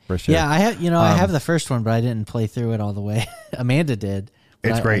sure. For sure. Yeah, I have I have the first one, but I didn't play through it all the way. Amanda did.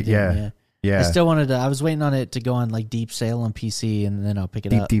 It's great. Yeah. I still wanted to. I was waiting on it to go on like deep sale on PC, and then I'll pick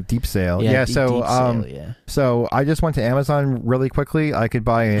it up. Deep sale. Yeah. So I just went to Amazon really quickly. I could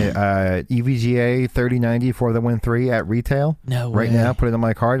buy a EVGA 3090 for the Win 3 at retail. No way. Right now, put it on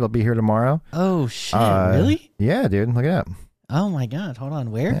my card. It'll be here tomorrow. Oh shit! Really? Yeah, dude. Look it up. Oh my god! Hold on.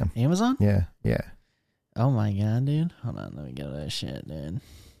 Where? Yeah. Amazon? Yeah. Oh my god, dude. Hold on. Let me get that shit, dude.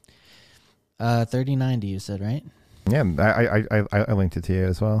 3090. You said, right? Yeah, I linked it to you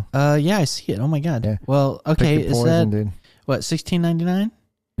as well. Yeah, I see it. Oh my god. Yeah. Well, okay, is that dude. What, $16.99?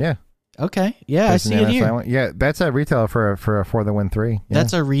 Yeah. Okay. Yeah, I see it here. Yeah, that's a retail for the Win 3. Yeah.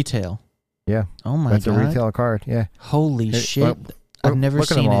 That's a retail. Yeah. Oh my god. That's a retail card. Yeah. Holy shit! I've never look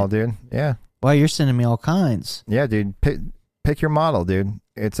seen at them it. all, dude. Yeah. Wow, you're sending me all kinds. Yeah, dude. Pick your model, dude.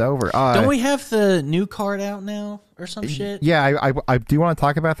 It's over. Don't we have the new card out now or some shit? Yeah, I do want to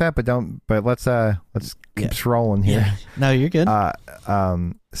talk about that, but let's keep strolling here. Yeah. No, you're good.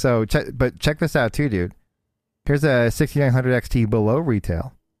 So check this out too, dude. Here's a 6900 XT below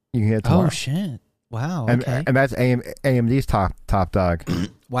retail. You can get tomorrow. Oh shit! Wow. Okay. And that's AMD's top dog.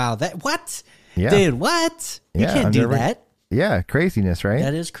 Wow. That what? Yeah. Dude, what? You can't do that. Yeah, craziness, right?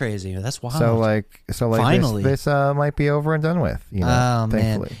 That is crazy. That's wild. So like finally, this might be over and done with. You know,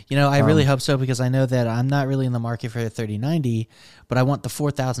 thankfully. Man. You know, I really hope so, because I know that I'm not really in the market for a 3090, but I want the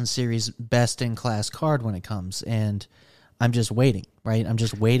 4000 series best in class card when it comes, and I'm just waiting. Right, I'm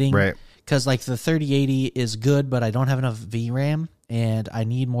just waiting. Right. Because like the 3080 is good, but I don't have enough VRAM, and I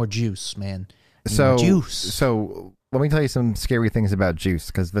need more juice, man. So let me tell you some scary things about juice,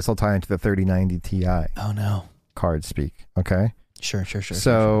 because this will tie into the 3090 Ti. Oh no. Card speak. Okay. Sure.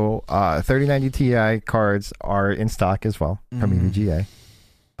 So 3090 Ti cards are in stock as well from EVGA.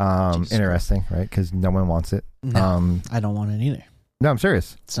 Interesting, right? Because no one wants it. No, I don't want it either. No, I'm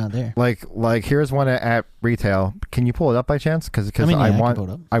serious. It's not there. Like here's one at retail. Can you pull it up by chance? Because I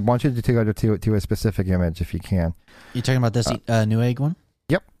want you to go to a specific image if you can. You talking about this Newegg one?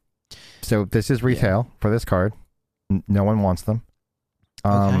 Yep. So this is retail for this card. No one wants them.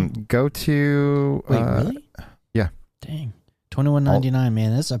 Go to. Wait, really? Yeah. Dang, $21.99,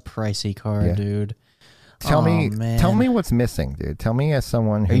 man. That's a pricey card, dude. Tell me what's missing, dude. Tell me as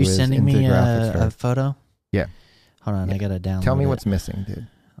someone who are you is sending into me graphics a photo? Yeah. Hold on, I gotta download. Tell me it. what's missing, dude.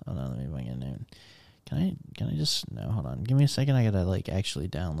 Hold on, let me bring it in. Can I just no? Hold on, give me a second. I gotta like actually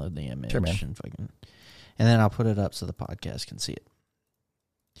download the image Sure, man. and then I'll put it up so the podcast can see it.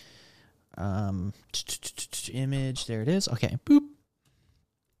 Image, there it is. Okay, boop.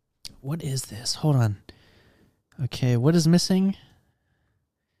 What is this? Hold on. Okay, what is missing?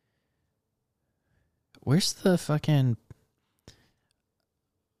 Where's the fucking...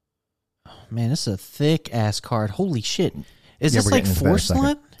 Oh, man, this is a thick-ass card. Holy shit. Is this like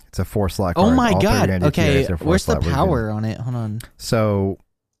 4-slot? It's a 4-slot card. Oh my god. Okay, where's the 4-slot power on it? Hold on. So,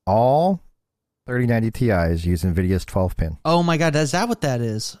 all 3090 Ti's use NVIDIA's 12-pin. Oh my god, is that what that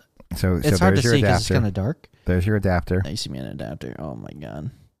is? So it's hard to your see because it's adapter. kind of dark. There's your adapter. You see me an adapter. Oh my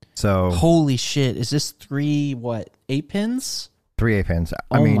god. So holy shit. Is this 8 pins? 3 8-pins.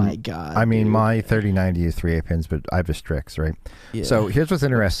 My god. I mean, dude. my 3090 is 3 8-pins, but I have a Strix, right? Yeah. So here's what's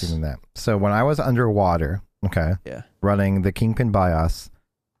interesting in that. So when I was underwater, running the Kingpin BIOS,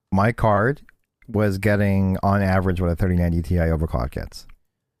 my card was getting on average what a 3090 Ti overclock gets.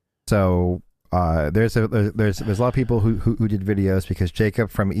 So there's a lot of people who did videos because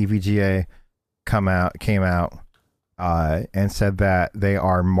Jacob from EVGA came out and said that they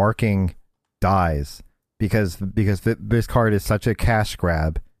are marking dies because this card is such a cash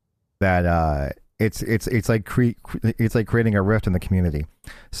grab that it's like creating a rift in the community.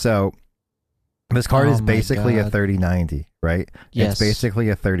 So this card is basically a 3090, right? Yes. It's basically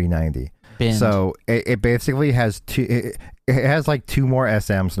a 3090. Bend. So it basically has two. It has like 2 more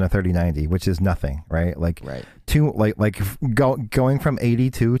SMs than a 3090, which is nothing, right? Like going from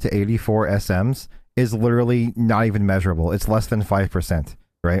 82 to 84 SMs is literally not even measurable. It's less than 5%,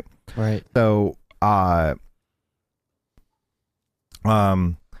 right? Right. So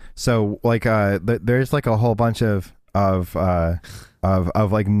there's like a whole bunch of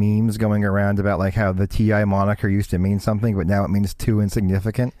like memes going around about like how the TI moniker used to mean something, but now it means too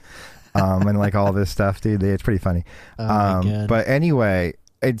insignificant. And like all this stuff, dude. It's pretty funny. Oh my God. But anyway,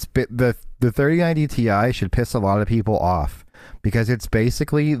 the 3090 Ti should piss a lot of people off because it's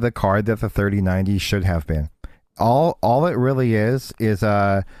basically the card that the 3090 should have been. All it really is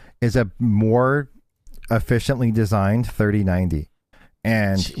a more efficiently designed 3090.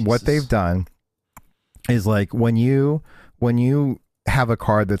 And Jesus. What they've done is like when you have a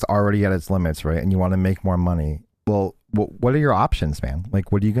card that's already at its limits, right, and you want to make more money, well, what are your options, man?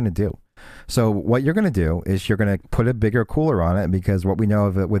 Like, what are you going to do? So what you're going to do is you're going to put a bigger cooler on it, because what we know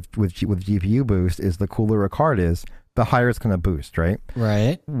of it with GPU boost is the cooler a card is, the higher it's going to boost, right?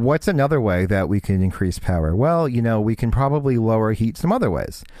 Right. What's another way that we can increase power? Well, we can probably lower heat some other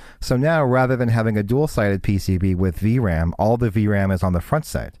ways. So now, rather than having a dual-sided PCB with VRAM, all the VRAM is on the front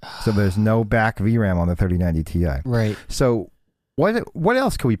side. So there's no back VRAM on the 3090 Ti. Right. So what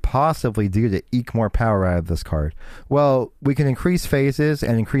else could we possibly do to eke more power out of this card? Well, we can increase phases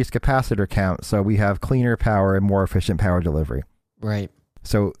and increase capacitor count so we have cleaner power and more efficient power delivery. Right.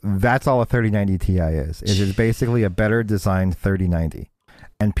 So that's all a 3090 Ti is. It is basically a better designed 3090.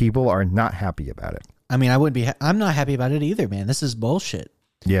 And people are not happy about it. I mean, I'm not happy about it either, man. This is bullshit.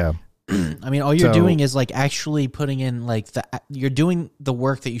 Yeah. I mean, all you're doing is like actually putting in like you're doing the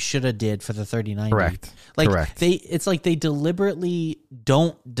work that you should have did for the 3090. Correct. Like Correct. it's like they deliberately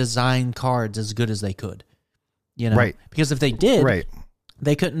don't design cards as good as they could. Right. Because if they did, right,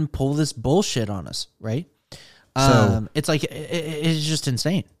 they couldn't pull this bullshit on us, right? So it's like it's just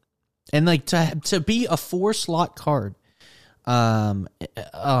insane. And like to be a 4-slot card,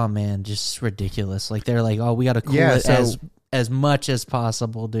 oh man, just ridiculous. Like they're like, oh, we got to cool it as much as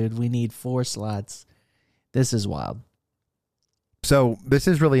possible, dude. We need 4 slots. This is wild. So this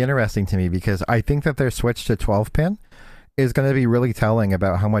is really interesting to me because I think that their switch to 12-pin is going to be really telling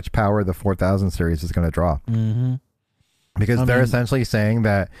about how much power the 4000 series is going to draw. Mm-hmm. Because they're essentially saying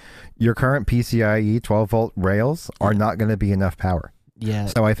that your current PCIe 12-volt rails are not going to be enough power. Yeah.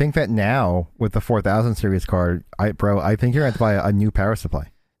 So I think that now with the 4000 series card, I think you're going to have to buy a new power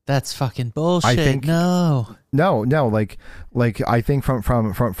supply. That's fucking bullshit. I think no. Like I think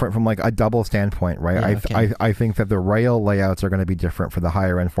from like a double standpoint, right? Yeah, I think that the rail layouts are going to be different for the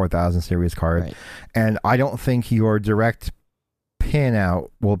higher end 4000 series card, right. And I don't think your direct pin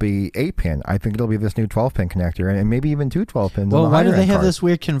out will be 8-pin. I think it'll be this new 12-pin connector, and maybe even 2 12-pins. Well, why do they have card. this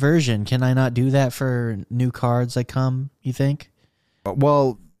weird conversion? Can I not do that for new cards that come? You think?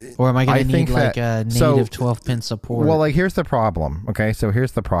 Well. Or am I going to need like that, a native 12-pin support? Well, like here's the problem. Okay, so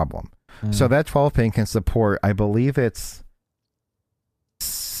here's the problem. So that 12-pin can support, I believe it's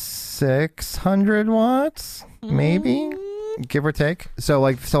 600 watts, maybe, give or take. So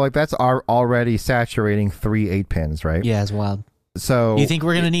that's already saturating 3 8-pins, right? Yeah, it's wild. So you think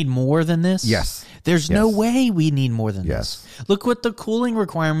we're going to need more than this? Yes. There's no way we need more than this. Look what the cooling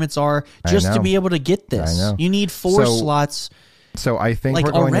requirements are just to be able to get this. I know. You need 4 slots. So I think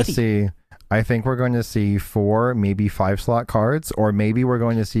we're going to see. I think we're going to see 4, maybe 5 slot cards, or maybe we're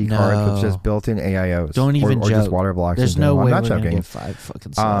going to see cards with just built-in AIOs. Don't even or joke. Just water blocks. There's no way I'm not we're going to joking. get 5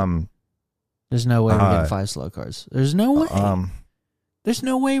 fucking slots. There's no way we're getting 5 slot cards. There's no way. There's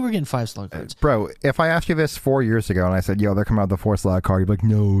no way we're getting 5 slot cards. Bro, if I asked you this 4 years ago and I said, yo, they're coming out with the 4 slot card, you'd be like,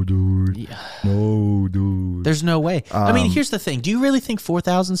 no, dude. Yeah. No, dude. There's no way. I mean, here's the thing. Do you really think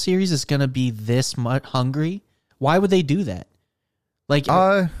 4000 series is going to be this much hungry? Why would they do that?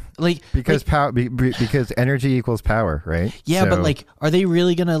 Because energy equals power, right? Yeah, but are they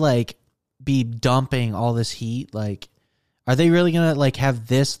really going to be dumping all this heat? Are they really going to have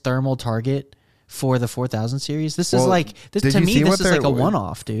this thermal target for the 4000 series? This is this to me. This is like a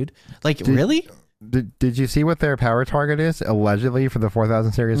one-off, dude. Really? Did you see what their power target is allegedly for the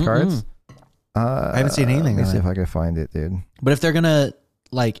 4000 series cards? I haven't seen anything. Let me see if I can find it, dude. But if they're gonna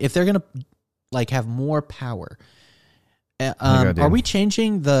have more power, are we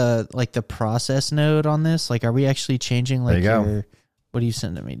changing the process node on this? Are we actually changing what do you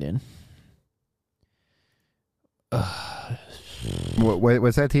send to me, dude?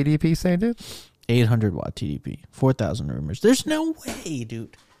 What's that TDP say, dude? 800 watt TDP, 4000 rumors. There's no way,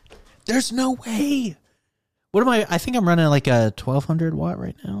 dude. There's no way. What am I? I think I'm running a 1200 watt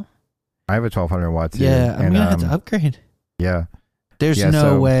right now. I have a 1200 watt too. Yeah, I'm gonna have to upgrade. Yeah. There's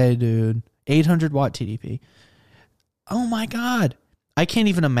no way, dude. 800 watt TDP. Oh my god, I can't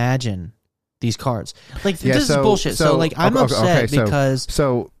even imagine these cards. This is bullshit. So I'm upset because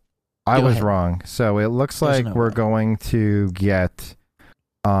I was wrong. So it looks like we're going to get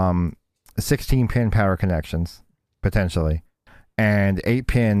 16 pin power connections potentially, and 8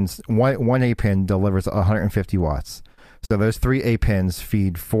 pins. One 8-pin delivers 150 watts. So those 3 8-pins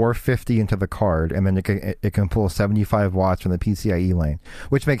feed 450 into the card, and then it can pull 75 watts from the PCIe lane,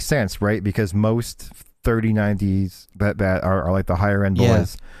 which makes sense, right? Because most 3090s that are the higher end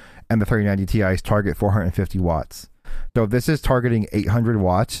boys, and the 3090 Ti's target 450 watts. So if this is targeting 800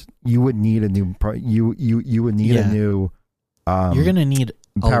 watts, you would need a new you would need a new. You're gonna need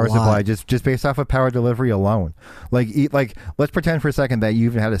power supply just based off of power delivery alone. Let's pretend for a second that you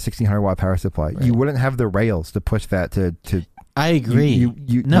even had a 1600 watt power supply. Right. You wouldn't have the rails to push that to I agree. You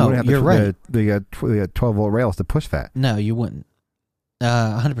wouldn't have you're right. The 12 volt rails to push that. No, you wouldn't.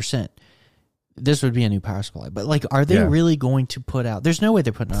 100%. This would be a new power supply. But are they really going to put out? There's no way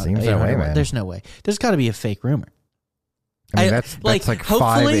they're putting out. Seems that way, man. There's no way. There's got to be a fake rumor. I mean, that's 5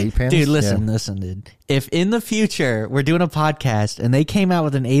 8-pins. Dude, listen, dude. If in the future we're doing a podcast and they came out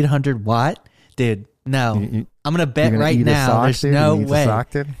with an 800 watt, dude, no. I'm going to bet right now there's no way.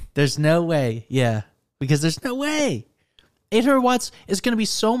 There's no way. Yeah. Because there's no way. 800 watts is going to be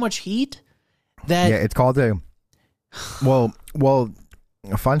so much heat that... Yeah, it's called a... Well,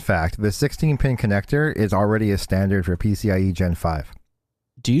 a fun fact, the 16-pin connector is already a standard for PCIe Gen 5.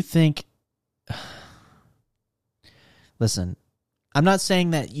 Do you think... Listen, I'm not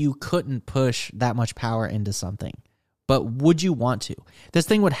saying that you couldn't push that much power into something, but would you want to? This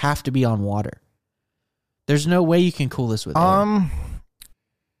thing would have to be on water. There's no way you can cool this with air.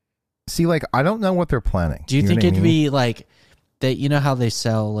 See, I don't know what they're planning. Do you think it'd be that? You know how they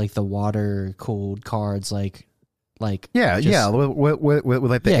sell the water cooled cards, with the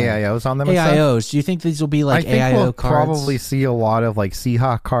AIOs on them. AIOs. And stuff? Do you think these will be I think AIO we'll cards? Probably see a lot of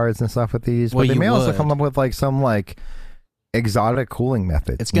Seahawk cards and stuff with these. But they may also come up with some exotic cooling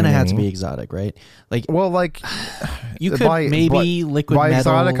methods. It's gonna have to be exotic, right? You could maybe liquid by metal.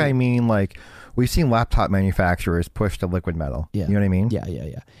 Exotic, I mean we've seen laptop manufacturers push to liquid metal. Yeah. You know what I mean? Yeah,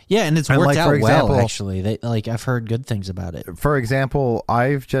 and it's worked out well. Actually, they I've heard good things about it. For example,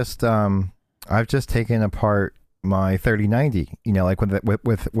 I've just taken apart my 3090.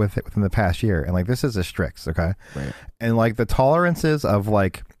 Within the past year, and this is a Strix, okay? Right. And the tolerances of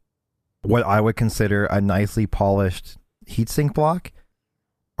what I would consider a nicely polished heatsink block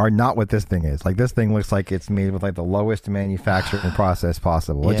are not what this thing is. This thing looks like it's made with the lowest manufacturing process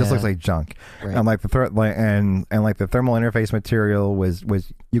possible. It just looks like junk. Right. And the thermal interface material was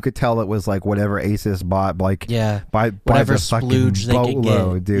you could tell it was whatever Asus bought by whatever the fucking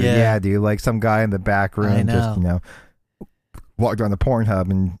boatload, dude. Yeah, dude. Some guy in the back room just walked around the Pornhub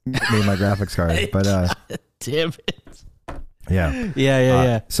and made my graphics card. But damn it.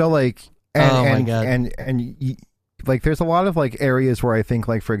 Yeah. So my God. There's a lot of areas where I think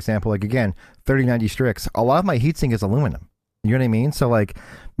for example again 3090 Strix, a lot of my heatsink is aluminum. You know what I mean? So like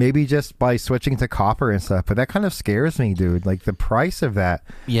maybe just by switching to copper and stuff, but that kind of scares me, dude. Like the price of that.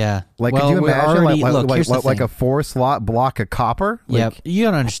 Yeah. Like, well, could you imagine already, like a 4-slot block of copper? Yep. Like, You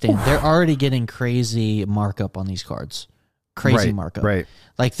gotta understand. They're already getting crazy markup on these cards. Crazy markup. Right.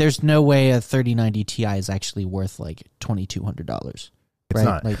 Like there's no way a 3090 Ti is actually worth like $2,200. It's right?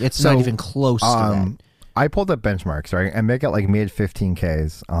 not. Like it's not even close to that. I pulled up benchmarks, right? And make it like mid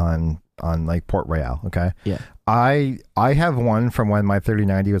 15Ks on like Port Royale, okay? Yeah. I have one from when my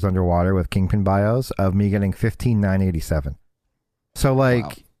 3090 was underwater with Kingpin BIOS of me getting 15,987. So like,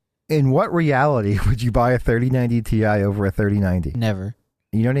 wow. In what reality would you buy a 3090 Ti over a 3090? Never.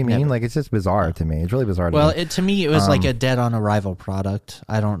 You know what I mean? Never. Like it's just bizarre to me. It's really bizarre. Well, to me, it was like a dead on arrival product.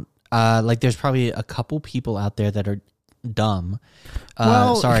 I don't like. There's probably a couple people out there that are dumb.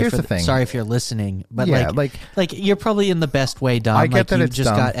 Well, sorry here's for the thing. Sorry if you're listening, but yeah, like you're probably in the best way dumb. I get like that you it's just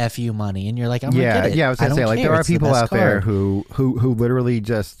dumb. got FU money, and you're like, I'm yeah, gonna get it. yeah. I was gonna say like there are people out there who literally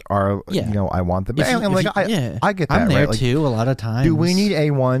just are. Yeah. You know, I want the best. And like I get that. I'm there right? too. A lot of times. Do we need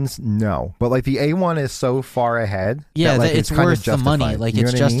A1s? No, but like the A1 is so far ahead. Yeah, that, like, it's worth the money. Like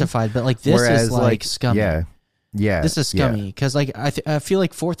it's justified. But like this Whereas, is like scummy. Yeah. This is scummy because like I feel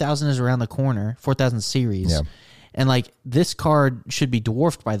like 4000 is around the corner. 4000 series. Yeah. And like this card should be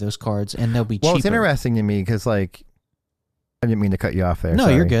dwarfed by those cards, and they'll be cheaper. Well, it's interesting to me because like I didn't mean to cut you off there. No,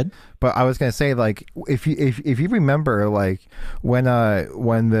 sorry. You're good. But I was gonna say like if you remember like when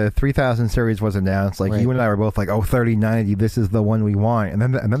the 3000 series was announced, like you and I were both like, oh, 3090, this is the one we want, and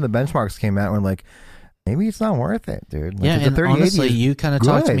then the benchmarks came out and we're like, maybe it's not worth it, dude. Like, yeah, and honestly, you kind of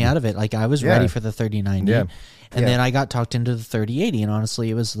talked me out of it. Like I was ready for the 3090, and then I got talked into the 3080, and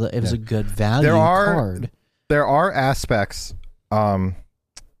honestly, it was a good value card. There are aspects of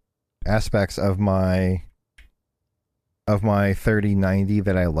my 3090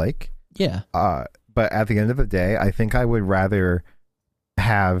 that I like. Yeah. But at the end of the day, I think I would rather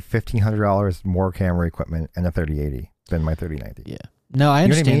have $1,500 more camera equipment and a 3080 than my 3090. Yeah. No, I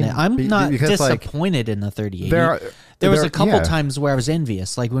understand that. I'm not because, disappointed in the 3080. There was a couple times where I was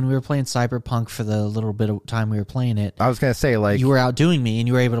envious, like when we were playing Cyberpunk for the little bit of time we were playing it. I was going to say, like, you were outdoing me and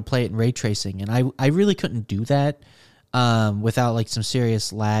you were able to play it in ray tracing, and I really couldn't do that without like some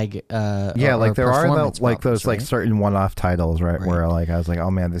serious lag. Like there are those like certain one-off titles, right? Where like I was like,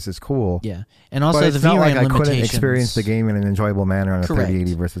 oh man, this is cool. Yeah, and also but the it's not VRAM like I couldn't limitations. Experience the game in an enjoyable manner on a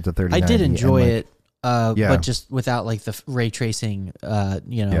 3080 versus a 3090. I did enjoy it. But just without like the ray tracing,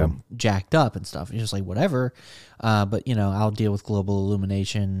 jacked up and stuff. It's just like whatever. But I'll deal with global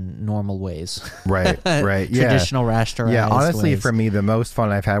illumination normal ways. Right. Traditional rasterized. Yeah, honestly, ways. for me, the most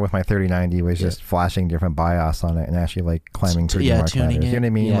fun I've had with my 3090 was just flashing different BIOS on it and actually like climbing 3D mark ladders. You know what I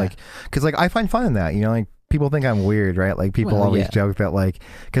mean? Like, because like I find fun in that. Like. People think I'm weird, right? Like people always joke that like,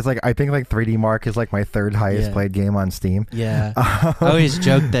 because like I think like 3D Mark is like my third highest played game on Steam. Yeah, I always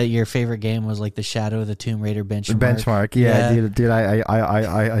joke that your favorite game was like the Shadow of the Tomb Raider benchmark. Dude,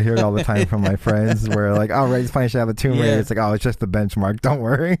 I hear it all the time from my friends where like, oh, right, it's playing Shadow of the Tomb Raider. It's like, oh, it's just the benchmark. Don't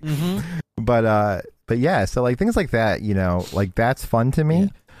worry. Mm-hmm. But yeah, so like things like that, like that's fun to me.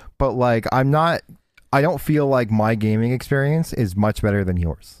 But like I don't feel like my gaming experience is much better than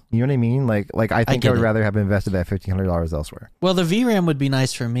yours. You know what I mean? Like I think I would rather have invested that $1,500 elsewhere. Well, the VRAM would be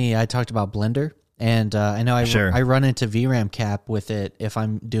nice for me. I talked about Blender, and I know I run into VRAM cap with it if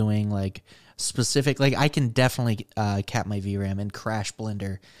I'm doing like specific. Like I can definitely cap my VRAM and crash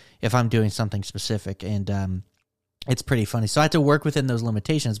Blender if I'm doing something specific, and it's pretty funny. So I have to work within those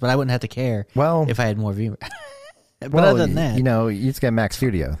limitations, but I wouldn't have to care if I had more VRAM. But other than that, you just get Mac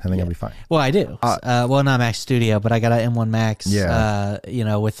Studio. I think it'll be fine. Well, I do. Well, not Mac Studio, but I got an M1 Max. Yeah.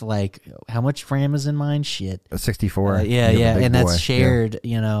 With like how much RAM is in mine? Shit. 64. And that's shared.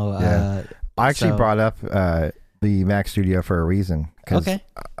 I actually brought up the Mac Studio for a reason. Okay.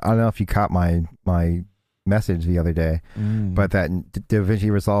 I don't know if you caught my message the other day, but that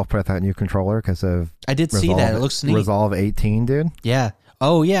DaVinci Resolve put out that new controller because of. I did see that. It looks neat. Resolve 18, dude. Yeah.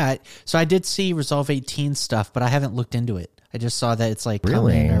 Oh, yeah. So I did see Resolve 18 stuff, but I haven't looked into it. I just saw that it's like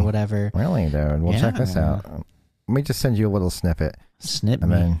coming or whatever. Really, dude? We'll check this out. Let me just send you a little snippet.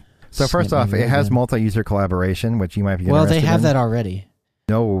 So first off, it has multi-user collaboration, which you might be interested in. Well, they have that already.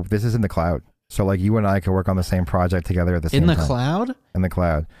 No, this is in the cloud. So like you and I could work on the same project together at the same time. In the cloud? In the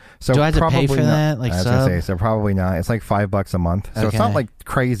cloud. So do I have to pay for that? Like I was gonna say, so probably not. It's like $5 a month. So it's not like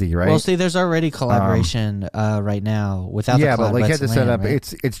crazy, right? Well, see, there's already collaboration right now without the cloud. Yeah, but like you have to set up. Right?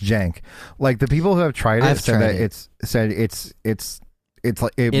 It's jank. Like the people who have tried it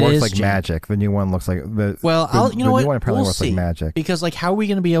it works like magic. The new one looks like the new one apparently works like magic. Because like how are we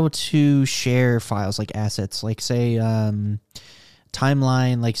going to be able to share files like assets? Like say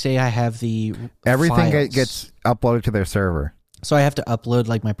timeline, like say I have the Everything files. gets uploaded to their server. So I have to upload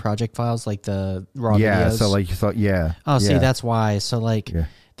like my project files, like the raw Yeah, videos. yeah. Oh, see, yeah. that's why. So like Yeah.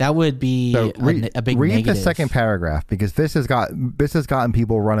 that would be So a big read negative. the second paragraph because this has gotten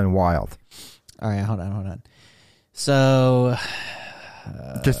people running wild. All right, hold on. So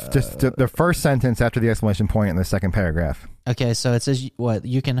Just the first sentence after the exclamation point in the second paragraph. okay, so it says what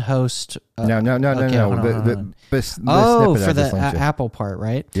you can host. No. hold on. This Oh, snippet I for the just linked you. Apple part,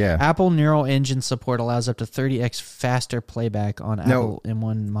 right? Yeah. Apple Neural Engine support allows up to 30x faster playback on Apple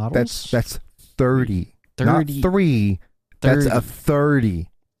M1 models. That's 30. 30. Not 3. That's a 30.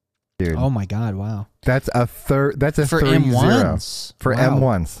 Dude. Oh my God! Wow. That's a That's a For 30. M1s. For Wow.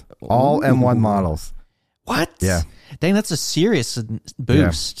 M1s. All Ooh. M1 models. What? Yeah. Dang, that's a serious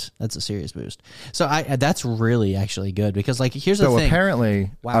boost. Yeah. That's a serious boost. So that's really actually good because like here's the thing.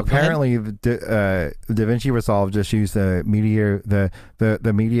 Apparently, DaVinci Resolve just used the media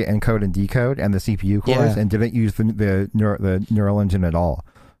encode and decode and the CPU cores and didn't use the neural engine at all.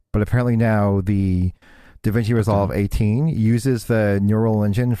 But apparently now the DaVinci Resolve 18 uses the neural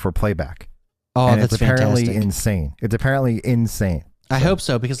engine for playback. Oh, and that's it's apparently fantastic. insane. It's apparently insane. I hope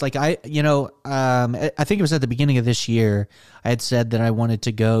so because like I think it was at the beginning of this year I had said that I wanted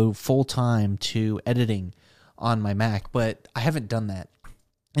to go full time to editing on my Mac, but I haven't done that.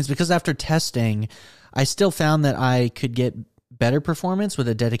 It's because after testing, I still found that I could get better performance with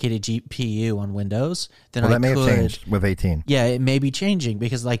a dedicated GPU on Windows than that I may could. have changed with 18. Yeah, it may be changing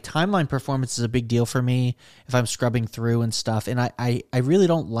because like timeline performance is a big deal for me if I'm scrubbing through and stuff. And I really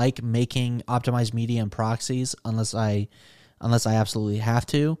don't like making optimized media and proxies unless I absolutely have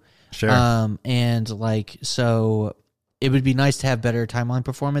to. Sure. And like, so it would be nice to have better timeline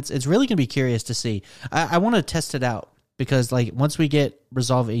performance. It's really going to be curious to see. I want to test it out because like once we get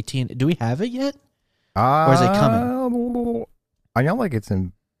Resolve 18, do we have it yet? Or is it coming? I know like it's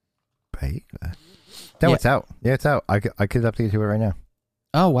in beta. No, it's out. Yeah, it's out. I could update to it right now.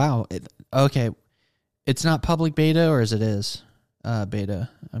 Oh, wow. Okay. It's not public beta or is it beta?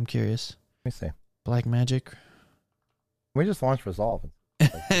 I'm curious. Let me see. Black Magic. We just launched Resolve.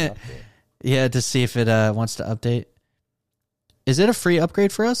 Yeah, to see if it wants to update. Is it a free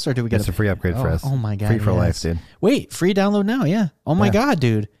upgrade for us, or do we get a free upgrade for us? Oh my God, free for life, yes. dude. Wait, free download now? Yeah. Oh my God,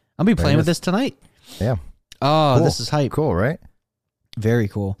 dude, I'll be playing with this tonight. Yeah. Oh, cool. This is hype. Cool, right? Very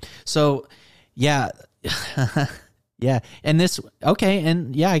cool. So, yeah, yeah, and this okay,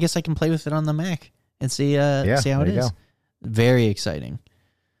 and yeah, I guess I can play with it on the Mac and see how it is. Go. Very exciting.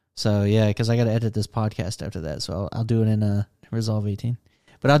 So yeah, because I got to edit this podcast after that, so I'll do it in Resolve 18,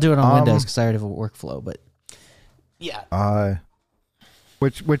 but I'll do it on Windows because I already have a workflow. But yeah,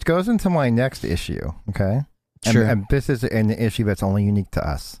 which goes into my next issue. Okay, sure. And this is an issue that's only unique to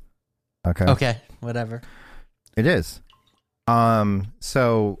us. Okay, whatever. It is.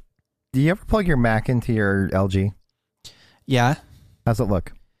 So, do you ever plug your Mac into your LG? Yeah. How's it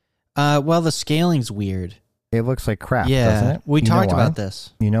look? Well, the scaling's weird. It looks like crap, yeah, doesn't it? We talked about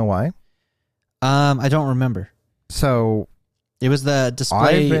this. You know why? I don't remember. So it was the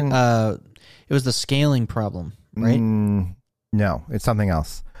display. It was the scaling problem, right? No, it's something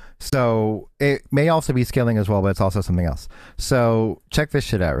else. So it may also be scaling as well, but it's also something else. So check this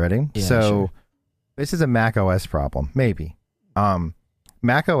shit out. Ready? Yeah, so sure. This is a Mac OS problem, maybe.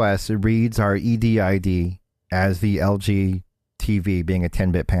 Mac OS reads our EDID as the LG TV being a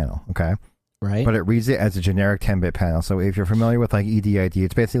 10-bit panel. Okay. Right. But it reads it as a generic 10-bit panel. So if you're familiar with like EDID,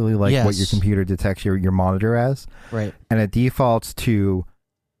 it's basically like what your computer detects your monitor as. Right. And it defaults to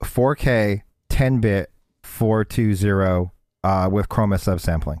 4K 10-bit 420 with chroma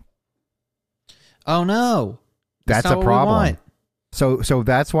subsampling. Oh no. That's a problem. So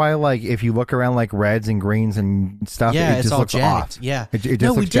that's why like if you look around like reds and greens and stuff, yeah, it just all looks jacked. off. Yeah. It just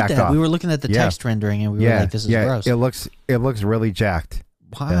no, we looks did jacked that. off. We were looking at the text rendering and we were like, this is gross. It looks really jacked.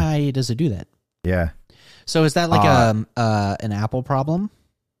 Why does it do that? Yeah. So is that like an Apple problem?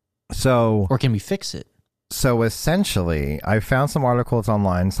 So or can we fix it? So essentially, I found some articles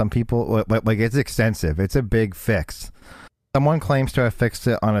online. Some people like it's extensive. It's a big fix. Someone claims to have fixed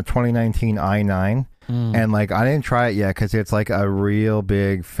it on a 2019 i9, and like I didn't try it yet because it's like a real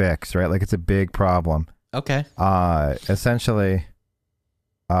big fix, right? Like it's a big problem. Okay. Essentially,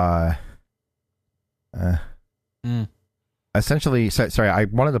 essentially, sorry, I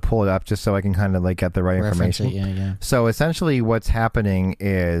wanted to pull it up just so I can kind of like get the right information. Yeah. So essentially, what's happening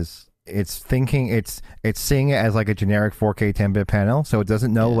is it's seeing it as like a generic 4K 10-bit panel, so it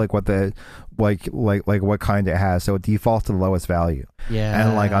doesn't know like what the like what kind it has, so it defaults to the lowest value. Yeah.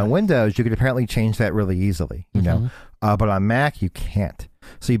 And like on Windows, you could apparently change that really easily, you know, but on Mac you can't.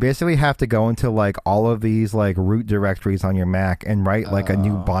 So you basically have to go into like all of these like root directories on your Mac and write like a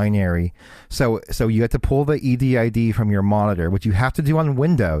new binary. So you have to pull the EDID from your monitor, which you have to do on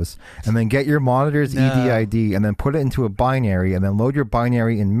Windows, and then get your monitor's EDID and then put it into a binary and then load your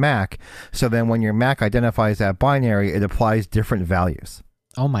binary in Mac. So then when your Mac identifies that binary, it applies different values.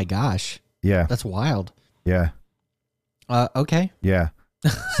 Oh my gosh. Yeah. That's wild. Yeah. Okay. Yeah.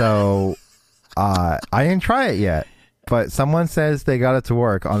 So I didn't try it yet. But someone says they got it to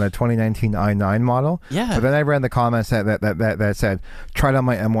work on a 2019 i9 model. Yeah. But then I read the comments that said, try it on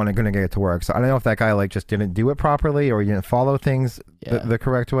my M1 and couldn't get it to work. So I don't know if that guy like just didn't do it properly or he didn't follow things the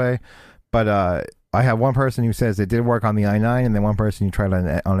correct way. But I have one person who says it did work on the i9, and then one person who tried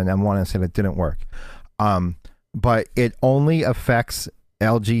it on an M1 and said it didn't work. But it only affects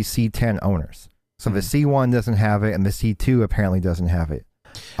LG C10 owners. So the C1 doesn't have it, and the C2 apparently doesn't have it.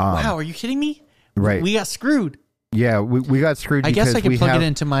 Wow, are you kidding me? Right. We got screwed. Yeah, we got screwed. I guess I could plug it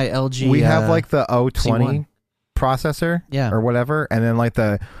into my LG. We have like the O20 C1 processor, or whatever, and then like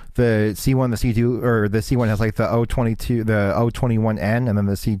the C1, the C2, or the C1 has like the O22, the O21N, and then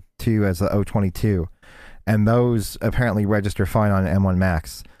the C2 has the O22, and those apparently register fine on M1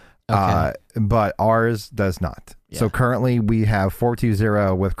 Max. Okay. But ours does not. Yeah. So currently we have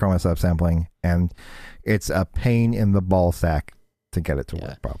 420 with chroma subsampling, and it's a pain in the ball sack to get it to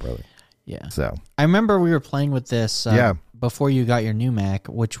work properly. Yeah. So I remember we were playing with this before you got your new Mac,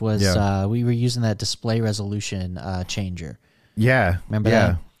 which was we were using that display resolution changer. Yeah. Remember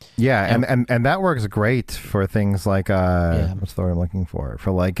that? Yeah, and that works great for things like what's the word I'm looking for?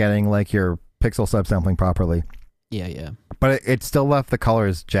 For like getting like your pixel subsampling properly. Yeah. But it still left the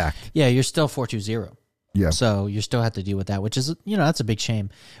colors jacked. Yeah, you're still 420. Yeah. So you still have to deal with that, which is, that's a big shame.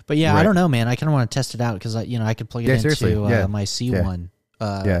 But yeah, I don't know, man. I kind of want to test it out because I could plug it into my C1,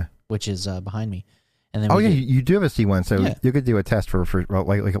 which is behind me. And then you do have a C1, so you could do a test for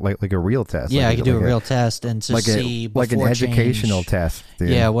like a real test. Yeah, I could do a real test and to see like an educational test. Dude.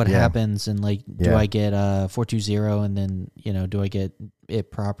 Yeah, what happens and like do I get 420 and then do I get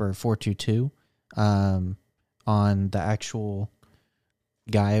it proper 422 on the actual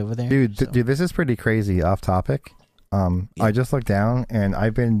guy over there? Dude, this is pretty crazy. Off topic. I just looked down and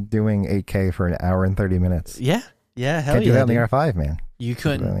I've been doing 8K for an hour and 30 minutes. Yeah, hell Can't do that on the R5, man. You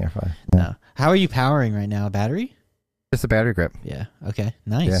couldn't. On the R5. No. How are you powering right now? A battery? Just a battery grip. Yeah. Okay.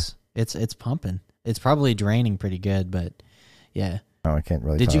 Nice. Yeah. It's pumping. It's probably draining pretty good, but yeah. Oh, I can't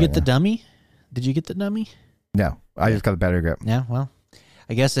really. Did you get the dummy? Did you get the dummy? No, I just got the battery grip. Yeah. Well,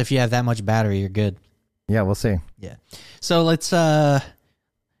 I guess if you have that much battery, you're good. Yeah, we'll see. Yeah. So let's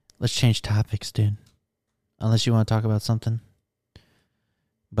change topics, dude. Unless you want to talk about something.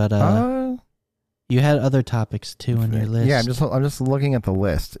 But you had other topics too on your list. Yeah, I'm just looking at the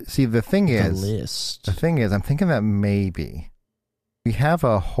list. See, the thing is, I'm thinking that maybe we have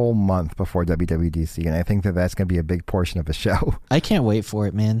a whole month before WWDC, and I think that's going to be a big portion of the show. I can't wait for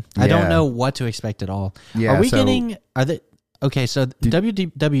it, man. I don't know what to expect at all. Yeah, okay, so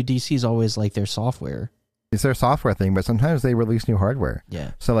WWDC is always like their software. It's their software thing, but sometimes they release new hardware.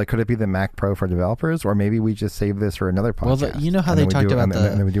 Yeah. So, like, could it be the Mac Pro for developers, or maybe we just save this for another podcast? Well, you know how they talked about and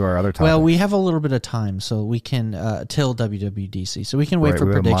then we do our other topics. Well, we have a little bit of time, so we can till WWDC, so we can wait for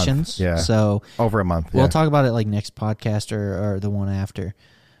predictions. Yeah. So over a month. We'll talk about it like next podcast or the one after.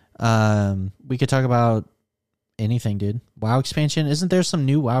 We could talk about anything, dude. WoW expansion. Isn't there some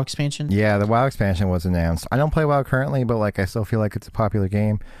new WoW expansion? Yeah, the WoW expansion was announced. I don't play WoW currently, but like I still feel like it's a popular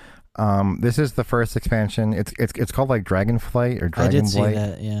game. This is the first expansion. It's called like Dragonflight or Dragonblight. I did see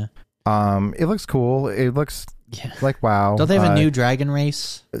that, yeah. It looks cool. It looks like WoW. Don't they have a new dragon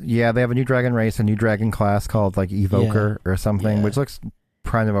race? Yeah, they have a new dragon race, a new dragon class called like Evoker or something, which looks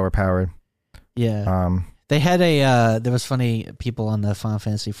kind of overpowered. Yeah. They had there was funny people on the Final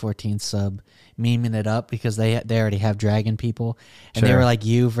Fantasy 14 sub memeing it up because they already have dragon people, and they were like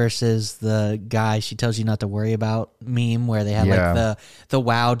you versus the guy she tells you not to worry about meme where they have like the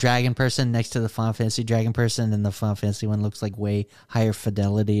WoW dragon person next to the Final Fantasy dragon person, and the Final Fantasy one looks like way higher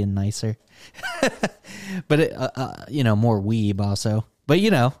fidelity and nicer, but it, more weeb also. But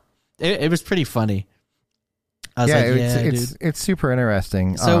it was pretty funny. It's super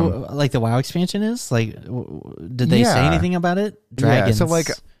interesting. So, like the WoW expansion is like, did they say anything about it? Dragons. Yeah, so like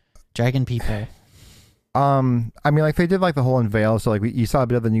dragon people. I mean, like they did like the whole unveil. So like you saw a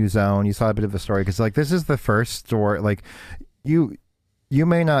bit of the new zone, you saw a bit of the story because like this is the first story. Like you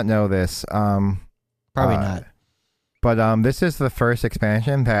may not know this. Probably not. But this is the first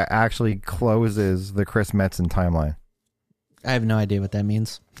expansion that actually closes the Chris Metzen timeline. I have no idea what that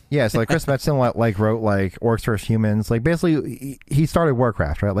means. Yeah, so like Chris Metzen like wrote like Orcs vs. Humans. Like basically he started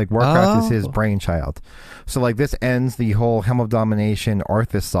Warcraft, right? Like Warcraft is his brainchild. So like this ends the whole Helm of Domination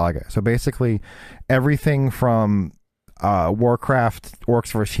Arthas saga. So basically everything from Warcraft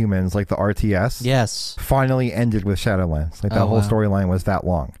Orcs vs. Humans, like the RTS, Yes, finally ended with Shadowlands. Like that whole storyline was that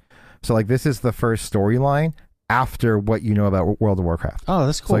long. So like this is the first storyline after what you know about World of Warcraft. Oh,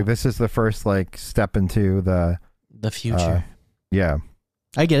 that's cool. So like this is the first like step into the future. Yeah.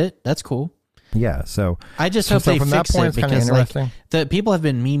 I get it. That's cool. Yeah, so I just hope they from fix that point, it it's kind of because interesting. like the people have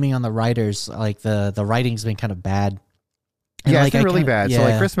been memeing on the writers, like the writing's been kind of bad. And Yeah, like, it's been really bad. Yeah. So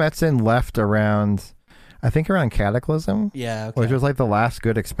like Chris Metzen left around, I think around Cataclysm, Yeah, okay. which was like the last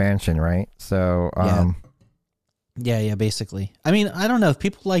good expansion, right? So yeah, basically. I mean, I don't know if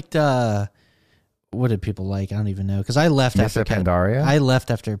people liked. What did people like? I don't even know because I left after Pandaria. I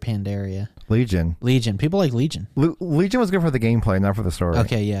left after Pandaria. Legion. People like Legion. Legion was good for the gameplay, not for the story.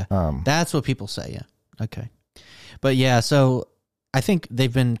 Okay, yeah, that's what people say. Yeah, okay, but yeah, so I think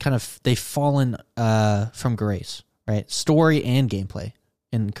they've fallen from grace, right? Story and gameplay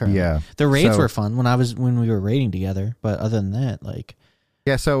in current. Yeah, the raids were fun when we were raiding together, but other than that, like,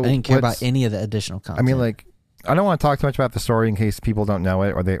 yeah, so I didn't care about any of the additional content. I mean, like, I don't want to talk too much about the story in case people don't know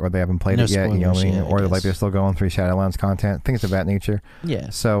it or they haven't played it yet, you know what I mean? Or like they're still going through Shadowlands content, things of that nature. Yeah.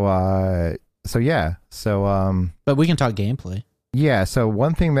 So but we can talk gameplay. Yeah, so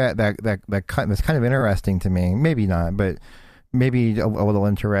one thing that's kind of interesting to me, maybe not, but maybe a little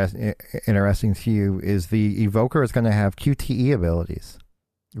interesting to you is the Evoker is going to have QTE abilities.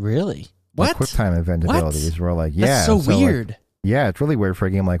 Really? What? Like QuickTime event abilities. We're like, yeah. That's so weird. Like, yeah, it's really weird for a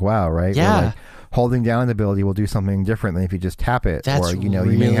game like WoW, right? Yeah. Where like holding down an ability will do something different than if you just tap it. That's or, you know,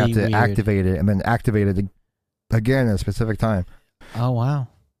 really you may have to weird. activate it and then activate it again at a specific time. Oh, wow.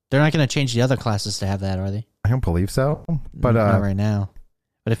 They're not going to change the other classes to have that, are they? I don't believe so. But not right now.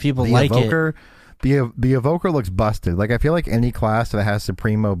 But if people the like Evoker, the Evoker looks busted. Like I feel like any class that has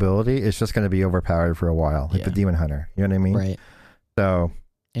supreme mobility is just going to be overpowered for a while. Like the Demon Hunter. You know what I mean? Right. So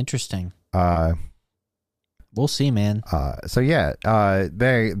interesting. We'll see, man. So yeah,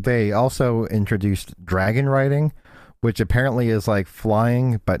 they also introduced dragon riding, which apparently is like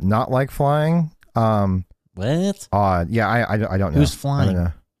flying, but not like flying. What? Yeah, I don't know. Who's flying? I don't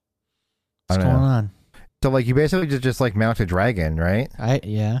know. What's going on? So like you basically just like mount a dragon, right?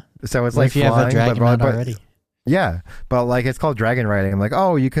 Yeah. So it's what like if you flying, have a dragon mount already? Yeah, but like it's called dragon riding. I'm like,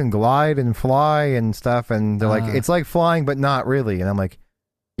 oh, you can glide and fly and stuff, and they're like, it's like flying, but not really. And I'm like,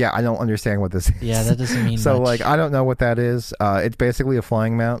 yeah, I don't understand what this is. Yeah, that doesn't mean so much. like I don't know what that is. It's basically a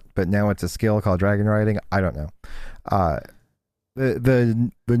flying mount, but now it's a skill called dragon riding. I don't know.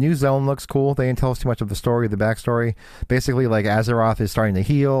 The new zone looks cool. They didn't tell us too much of the story, the backstory. Basically, like Azeroth is starting to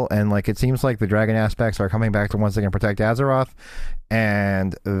heal, and like it seems like the dragon aspects are coming back to once again protect Azeroth,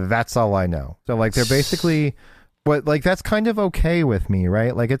 and that's all I know. So like they're basically, but like that's kind of okay with me,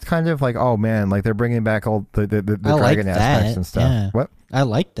 right? Like it's kind of like, oh man, like they're bringing back all the dragon aspects and stuff. Yeah. What? I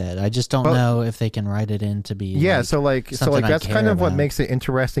like that. I just don't know if they can write it in to be. Yeah, so like that's kind of what about. makes it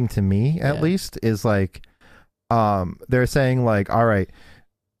interesting to me, at least, is like. They're saying like, all right,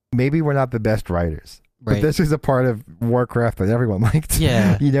 maybe we're not the best writers, but this is a part of Warcraft that everyone liked.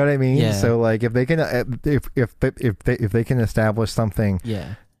 Yeah, you know what I mean. Yeah. So like, if they can, if they can establish something,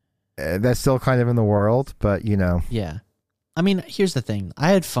 that's still kind of in the world, but you know, yeah. I mean, here's the thing: I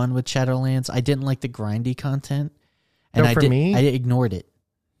had fun with Shadowlands. I didn't like the grindy content, and I ignored it.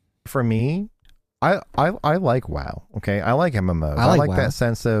 For me, I like WoW. Okay, I like MMOs. I like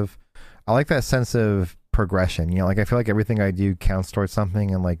that sense of, progression, you know, like I feel like everything I do counts towards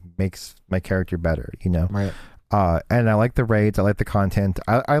something and like makes my character better, you know. Right. And I like the raids, I like the content,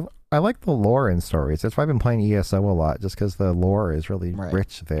 I like the lore in stories. That's why I've been playing ESO a lot, just because the lore is really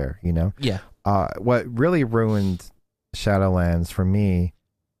rich there, you know. Yeah. What really ruined Shadowlands for me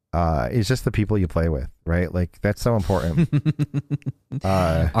is just the people you play with, right? Like that's so important.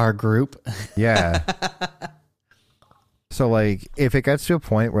 Our group. Yeah. So, like, if it gets to a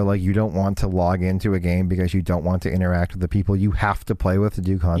point where, like, you don't want to log into a game because you don't want to interact with the people you have to play with to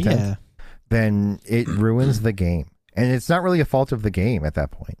do content, then it ruins the game. And it's not really a fault of the game at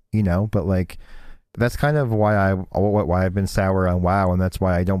that point, you know? But, like, that's kind of why I've been sour on WoW, and that's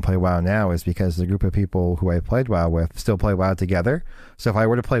why I don't play WoW now, is because the group of people who I played WoW with still play WoW together. So if I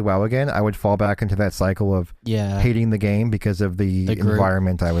were to play WoW again, I would fall back into that cycle of hating the game because of the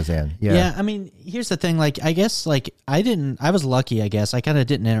environment I was in. Yeah, I mean, here's the thing. Like, I guess, like, I was lucky, I guess. I kind of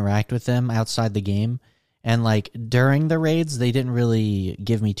didn't interact with them outside the game. And, like, during the raids, they didn't really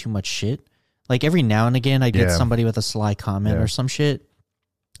give me too much shit. Like, every now and again, I'd get somebody with a sly comment or some shit.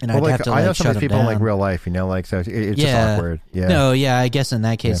 and Well, I'd have to I know like some shut of these them people in down. like real life, you know, like so it's just Yeah. awkward. Yeah. No, yeah, I guess in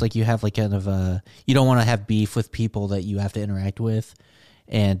that case, Yeah. like you have like kind of you don't want to have beef with people that you have to interact with,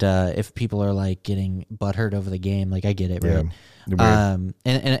 and if people are like getting butthurt over the game, like I get it, Yeah. right? Weird.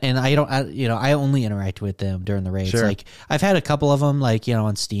 And I don't, I only interact with them during the raids. Sure. Like I've had a couple of them, like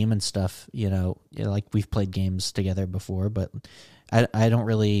on Steam and stuff. Like we've played games together before, but I don't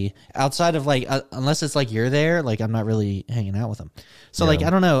really, outside of like unless it's like you're there, like I'm not really hanging out with them. So like I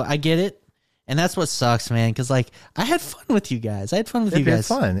don't know, I get it. And that's what sucks, man, because like I had fun with you guys. I had fun with you guys. It's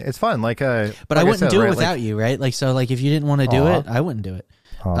fun. It's fun. Like, but like I wouldn't said, do it right, without you, right? Like so, like if you didn't want to do it, I wouldn't do it.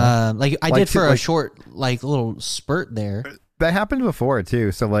 Like I did for a short, like little spurt there. That happened before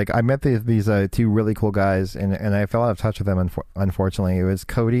too. So like I met these two really cool guys, and I fell out of touch with them. Unfortunately, it was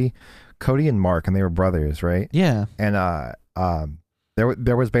Cody and Mark, and they were brothers, right? Yeah. And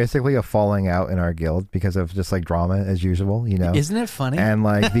there was basically a falling out in our guild because of just like drama as usual, you know. Isn't it funny? And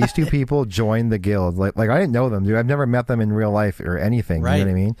like these two people joined the guild. Like I didn't know them, dude. I've never met them in real life or anything. Right. You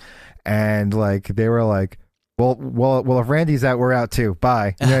know what I mean? And like they were like, well, if Randy's out, we're out too.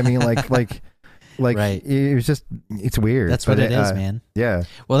 Bye. You know what I mean? Like right. It was just, it's weird. That's what it is, man. Yeah.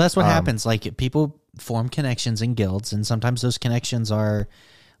 Well, that's what happens. Like people form connections in guilds, and sometimes those connections are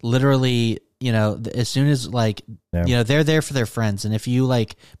literally, as soon as like, they're there for their friends, and if you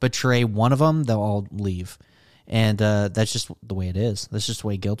like betray one of them, they'll all leave, and that's just the way it is. That's just the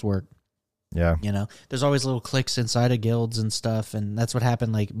way guilds work. Yeah. There's always little cliques inside of guilds and stuff, and that's what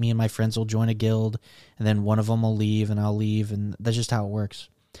happened. Like me and my friends will join a guild, and then one of them will leave, and I'll leave, and that's just how it works.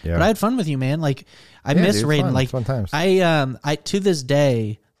 Yeah. But I had fun with you, man. Like I miss raiding. Fun. Like fun times. I to this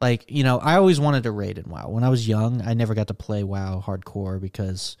day, like I always wanted to raid in WoW. When I was young, I never got to play WoW hardcore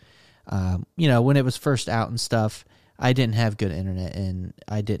because, when it was first out and stuff, I didn't have good internet and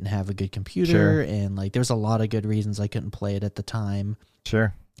I didn't have a good computer, Sure. and like there was a lot of good reasons I couldn't play it at the time.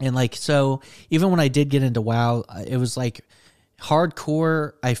 Sure. And like so, even when I did get into WoW, it was like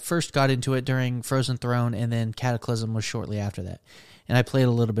hardcore. I first got into it during Frozen Throne, and then Cataclysm was shortly after that. And I played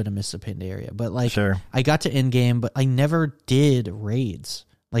a little bit of Mists of Pandaria, but like Sure. I got to end game, but I never did raids.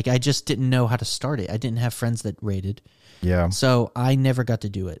 Like I just didn't know how to start it. I didn't have friends that raided, Yeah. so I never got to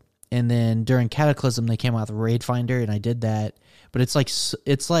do it. And then during Cataclysm, they came out with Raid Finder, and I did that. But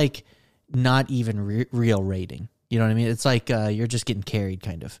it's like not even real raiding. You know what I mean? It's like you're just getting carried,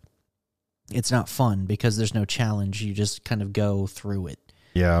 kind of. It's not fun because there's no challenge. You just kind of go through it.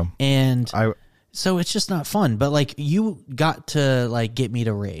 Yeah. And so it's just not fun. But like you got to like get me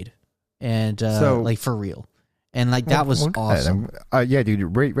to raid, and like for real, and like that was awesome. Yeah,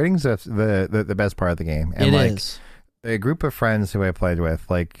 dude. Raiding's the best part of the game. And It like, is. A group of friends who I played with,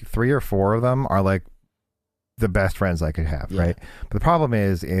 like 3 or 4 of them are like the best friends I could have, Yeah. right? But the problem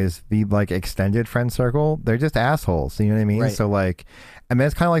is the like extended friend circle, they're just assholes. You know what I mean? Right. So like, and then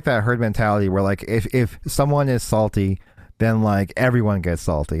it's kind of like that herd mentality where like if someone is salty, then like everyone gets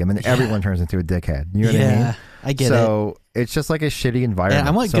salty, and then everyone turns into a dickhead. You know what I mean? I get it. So it's just like a shitty environment.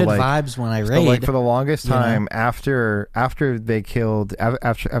 Yeah, I want so good like, vibes when I raid. So like for the longest you know? time after they killed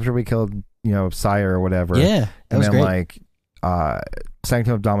after we killed Sire or whatever, Yeah, that and was then great. like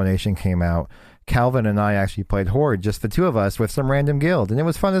Sanctum of Domination came out, Calvin and I actually played Horde, just the two of us with some random guild, and it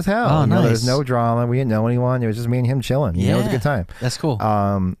was fun as hell. Oh, nice. There was no drama. We didn't know anyone. It was just me and him chilling. It was a good time. That's cool.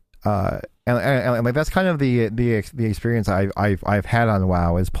 And like that's kind of the experience I've had on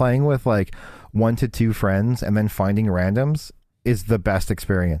WoW, is playing with like 1 to 2 friends and then finding randoms is the best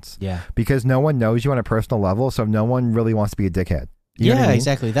experience. Yeah. Because no one knows you on a personal level, so no one really wants to be a dickhead. You know what I mean?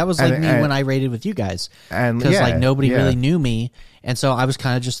 Exactly. That was like me when I raided with you guys, because like nobody really knew me, and so I was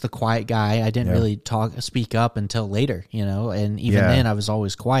kind of just the quiet guy. I didn't really speak up until later, and even then I was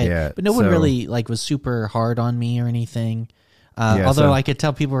always quiet. But no one really like was super hard on me or anything. Although I could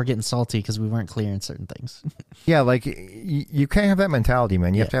tell people were getting salty because we weren't clear in certain things. Yeah, like you can't have that mentality,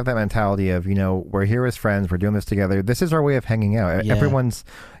 man. You have to have that mentality of we're here as friends. We're doing this together. This is our way of hanging out. Yeah. Everyone's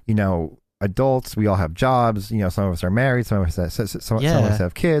adults. We all have jobs. Some of us are married. Some of us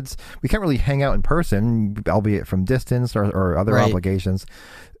have kids. We can't really hang out in person, albeit from distance or other obligations.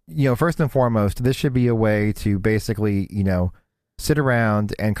 First and foremost, this should be a way to basically sit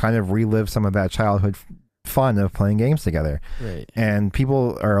around and kind of relive some of that childhood fun of playing games together. Right. And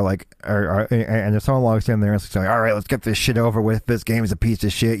people are like, and if someone logs in there and it's like, all right, let's get this shit over with. This game is a piece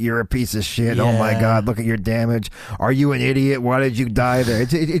of shit. You're a piece of shit. Oh my God, look at your damage. Are you an idiot? Why did you die there?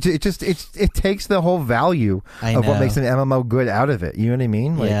 It takes the whole value of what makes an MMO good out of it. You know what I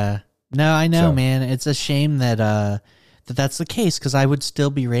mean? Like, No, I know, man. It's a shame that that's the case, because I would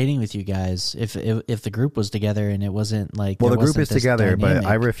still be raiding with you guys if the group was together and it wasn't like. Well, the group is together, but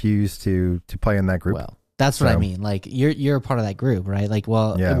I refuse to play in that group. Well, That's what I mean. Like you're a part of that group, right? Like,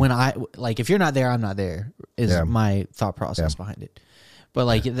 well, when I like if you're not there, I'm not there. Is my thought process behind it. But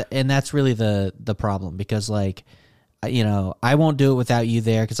like, and that's really the problem because like, you know, I won't do it without you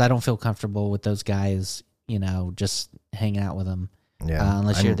there because I don't feel comfortable with those guys. You know, just hanging out with them,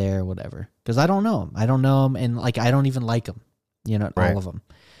 unless you're there or whatever. Because I don't know them, and like I don't even like them. You know, all of them.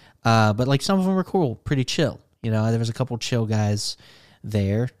 But like some of them were cool, pretty chill. You know, there was a couple chill guys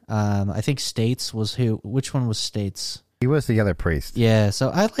there. I think States was who? Which one was States? He was the other priest. Yeah, so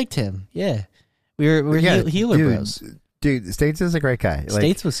I liked him. Yeah, we're healer bros. Dude, States is a great guy.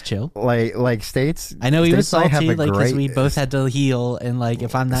 States was chill. Like States. I know he was salty, like because we both had to heal, and like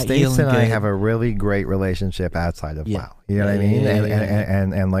if I'm not States healing, and I good, have a really great relationship outside of WoW. You know what I mean?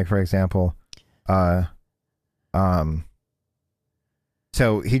 And like for example,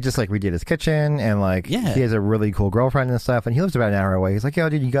 so he just like redid his kitchen and like he has a really cool girlfriend and stuff, and he lives about an hour away. He's like, yo,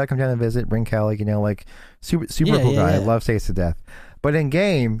 dude, you gotta come down and visit, bring Kelly, you know, like super cool guy. I love States to death. But in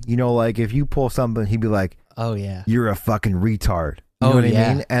game, you know, like if you pull something, he'd be like, oh yeah, you're a fucking retard. You know what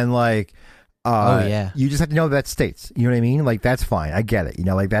I mean? And like you just have to know that States. You know what I mean? Like that's fine. I get it. You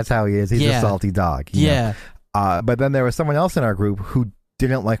know, like that's how he is. He's a salty dog. You know? But then there was someone else in our group who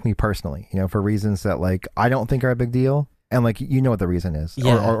didn't like me personally, you know, for reasons that like I don't think are a big deal. And like you know what the reason is,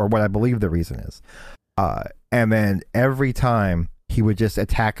 or what I believe the reason is, and then every time he would just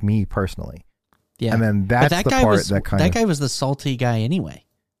attack me personally, and then that's that the guy part was, that kind that guy was the salty guy anyway,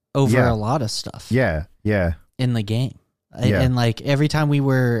 over a lot of stuff, in the game, and like every time we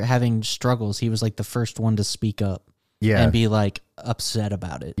were having struggles, he was like the first one to speak up, and be like upset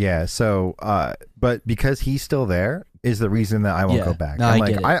about it, So, but because he's still there. Is the reason that I won't go back. No, and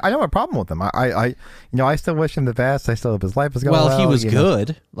like, I don't have a problem with him. I you know, I still wish him the best. I still hope his life is going well. Well, he was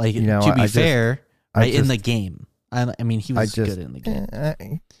good. Like, you know, to be fair, right, in the game. I mean, he was good in the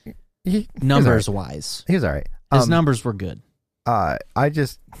game. Numbers wise. He was all right. His numbers were good.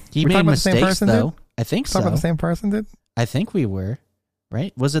 He made mistakes, though. I think so. Talking about the same person, did? I think we were.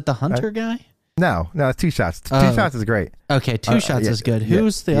 Right? Was it the Hunter guy? No, it's 2 shots. 2 shots is great. Okay, 2 shots is good.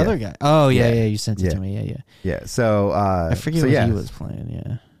 Who's the other guy? Oh, yeah, you sent it to me. Yeah. So I forget what he was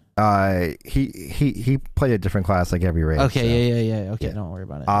playing. He played a different class like every raid. Okay, yeah. Okay, don't worry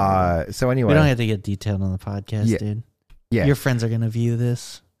about it. So anyway, we don't have to get detailed on the podcast, dude. Yeah, your friends are gonna view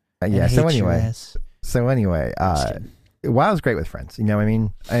this. So anyway, WoW's great with friends. You know what I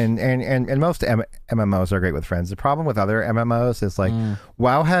mean? And most MMOs are great with friends. The problem with other MMOs is like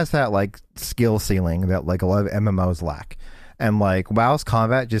WoW has that like skill ceiling that like a lot of MMOs lack, and like WoW's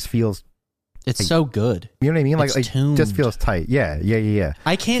combat just feels. It's so good. You know what I mean? Like it just feels tight. Yeah.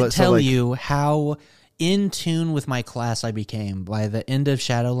 I can't tell you how in tune with my class I became by the end of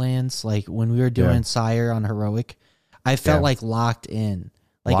Shadowlands. Like when we were doing Sire on Heroic, I felt like locked in.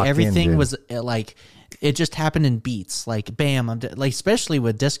 Like everything was like it just happened in beats. Like bam, like especially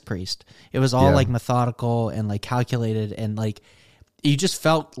with Disc Priest, it was all like methodical and like calculated, and like you just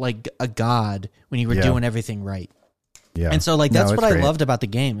felt like a god when you were doing everything right. Yeah. And so like that's what I loved about the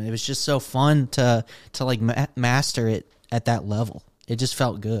game. It was just so fun to like master it at that level. It just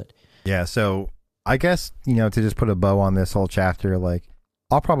felt good. Yeah, so I guess, you know, to just put a bow on this whole chapter, like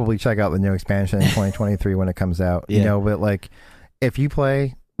I'll probably check out the new expansion in 2023 when it comes out. You know, but like if you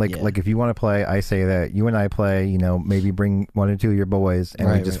play like if you want to play, I say that you and I play, you know, maybe bring 1 or 2 of your boys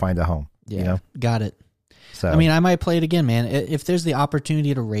and we just find a home. Yeah. You know? Got it. So I mean, I might play it again, man. If there's the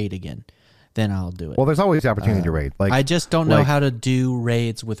opportunity to raid again, then I'll do it. Well, there's always the opportunity to raid. Like I just don't know how to do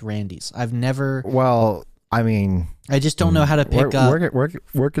raids with Randy's. I've never. Well, I mean, I just don't know how to pick up.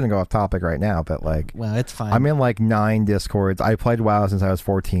 We're going to go off topic right now, but like, well, it's fine. I'm in like 9 Discords. I played WoW since I was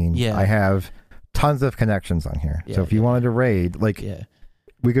 14. Yeah, I have tons of connections on here. So if you wanted to raid, like,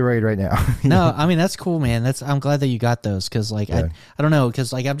 we could raid right now. No, I mean that's cool, man. I'm glad that you got those because like I don't know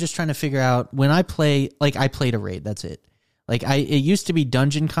because like I'm just trying to figure out when I play like I played a raid. That's it. Like it used to be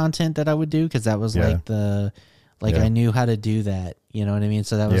dungeon content that I would do because that was like I knew how to do that. You know what I mean?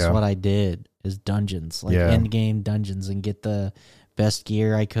 So that was what I did is dungeons, like end game dungeons, and get the best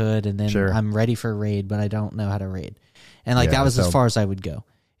gear I could, and then I'm ready for raid, but I don't know how to raid, and like that was as far as I would go.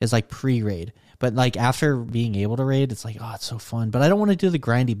 It's like pre-raid, but like after being able to raid, it's like it's so fun. But I don't want to do the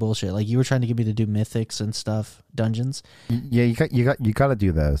grindy bullshit. Like you were trying to get me to do mythics and stuff, dungeons. Yeah, you got to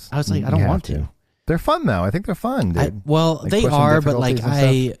do those. I was like, I don't want to. They're fun though. I think they're fun, dude. They are, but like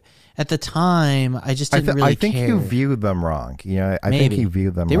at the time, I just didn't really care. I think you viewed them wrong. You know, I think you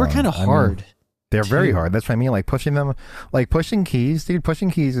viewed them. They were kind of hard. I mean, they're very hard. That's what I mean. Like pushing them, like pushing keys, dude. Pushing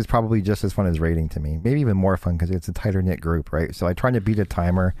keys is probably just as fun as raiding to me. Maybe even more fun because it's a tighter knit group, right? So like trying to beat a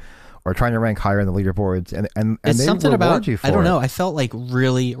timer or trying to rank higher in the leaderboards, and It's they something reward about you for I don't it. know. I felt like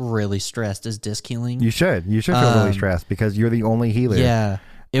really, really stressed as disc healing. You should feel really stressed because you're the only healer. Yeah,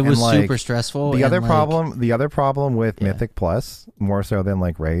 it was like, super stressful. The and, other problem with Mythic Plus, more so than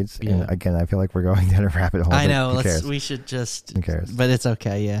like raids, and again, I feel like we're going down a rabbit hole. I know. Who cares? We should just. Who cares? But it's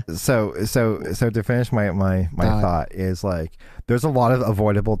okay. Yeah. So to finish my thought is like there's a lot of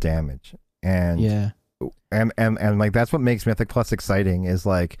avoidable damage, and and like that's what makes Mythic Plus exciting is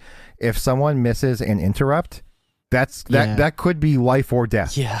like if someone misses an interrupt, that could be life or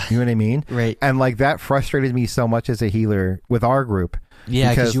death. Yeah. You know what I mean? Right. And like that frustrated me so much as a healer with our group.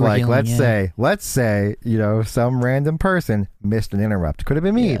 Yeah, because you were like healing, let's say some random person missed an interrupt. Could have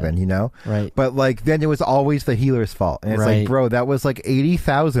been me even, Right. But like then it was always the healer's fault, and it's like, bro, that was like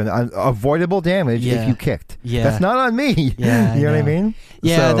 80,000 avoidable damage if you kicked. Yeah, that's not on me. Yeah, you know what I mean?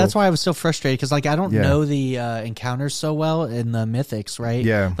 Yeah, So, that's why I was so frustrated because like I don't know the encounters so well in the mythics, right?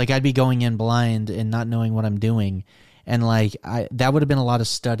 Yeah, like I'd be going in blind and not knowing what I'm doing. And like that would have been a lot of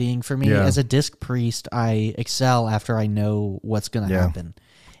studying for me. As a disc priest, I excel after I know what's going to happen.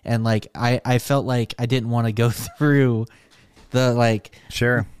 And like I felt like I didn't want to go through the like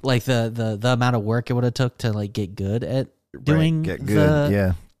the amount of work it would have took to like get good at doing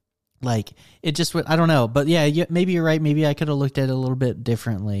like it just would, I don't know, but maybe you're right. Maybe I could have looked at it a little bit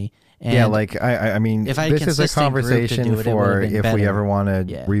differently. And like I mean, if I had this is a conversation for if we ever want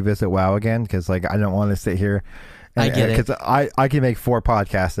to revisit WoW again, because like I don't want to sit here. I get it. Because I can make 4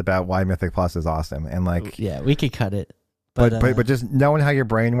 podcasts about why Mythic Plus is awesome, and like we could cut it. But just knowing how your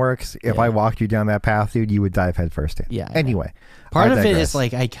brain works, if I walked you down that path, dude, you would dive headfirst in. Yeah. Anyway, part of it is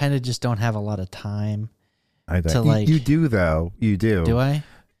like I kind of just don't have a lot of time. You do though. You do. Do I?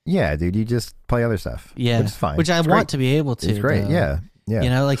 Yeah, dude. You just play other stuff. Yeah, which is fine. Which I want to be able to. It's great. Though.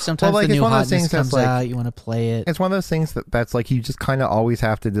 Yeah. Like sometimes the new hotness comes out. You want to play it. It's one of those things that's like you just kind of always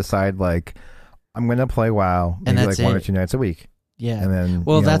have to decide like I'm going to play WoW maybe like 1 or 2 nights a week. Yeah. And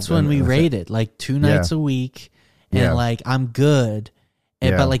then that's when we rated like 2 nights a week. And like I'm good,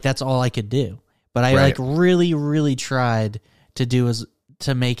 but like that's all I could do. But I like really, really tried to do is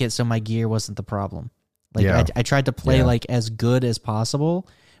to make it so my gear wasn't the problem. Like I tried to play like as good as possible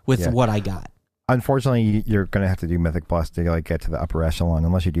with what I got. Unfortunately, you're gonna have to do Mythic Plus to like get to the upper echelon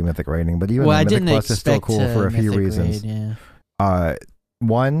unless you do Mythic rating. But even Mythic Plus is still cool for a few reasons.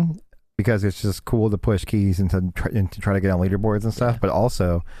 One, because it's just cool to push keys and to try to get on leaderboards and stuff, but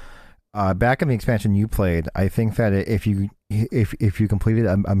also. Back in the expansion you played, I think that if you completed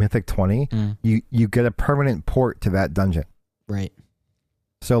a Mythic 20, you get a permanent port to that dungeon. Right.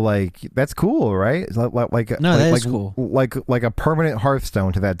 So like that's cool, right? It's that is cool. Like a permanent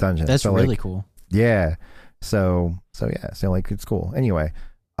Hearthstone to that dungeon. That's so, really cool. Yeah. So like it's cool. Anyway,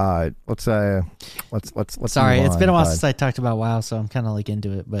 let's Sorry, it's been a while since I talked about WoW, so I'm kind of like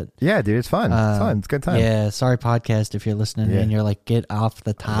into it. But yeah, dude, it's fun. It's fun. It's a good time. Yeah, sorry, podcast, if you're listening and you're like, get off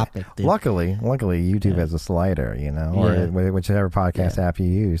the topic. Dude. Luckily, YouTube has a slider, or whichever podcast app you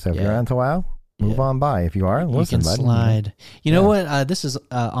use. So if you're onto WoW, move on by. If you are, listen, you can slide. You know what? This is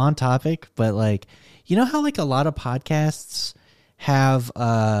on topic, but like, you know how like a lot of podcasts have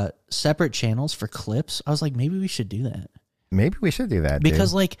separate channels for clips? I was like, maybe we should do that. Maybe we should do that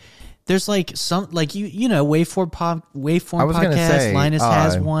because, like, there's like some like Waveform podcast. Linus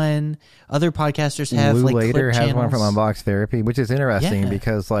has one. Other podcasters have Lou like Later clip has channels. one from Unbox Therapy, which is interesting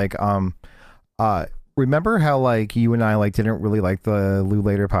because like remember how like you and I like didn't really like the Lou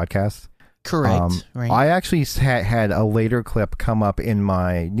Later podcast? Correct. Right. I actually had a later clip come up in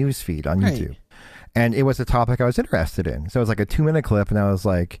my newsfeed on YouTube, and it was a topic I was interested in. So it was like a 2-minute clip, and I was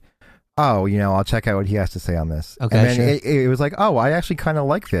like. Oh, I'll check out what he has to say on this. Okay, and then it was like, oh, I actually kind of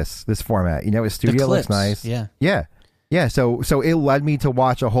like this format. His studio looks nice. Yeah. So it led me to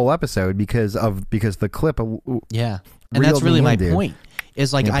watch a whole episode because the clip. Yeah, and that's really my point.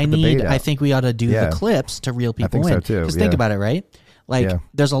 Is like I think we ought to do the clips to reel people in. So because think about it, right? Like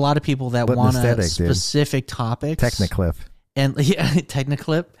there's a lot of people that want a specific topics. Techniclip. And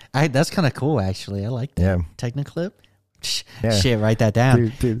Techniclip. That's kind of cool, actually. I like that. Yeah. Techniclip. Shit, write that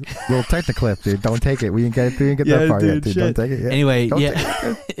down. Dude, little Techniclip, dude. Don't take it. We didn't get that far yet, dude. Don't take it yet. Anyway,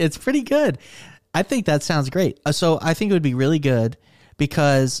 it's pretty good. I think that sounds great. So I think it would be really good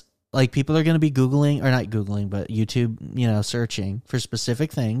because like people are going to be Googling, or not Googling, but YouTube, searching for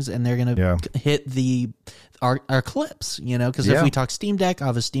specific things, and they're going to hit our clips, because if we talk Steam Deck, I'll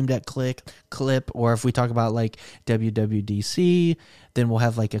have a Steam Deck clip, or if we talk about like WWDC, then we'll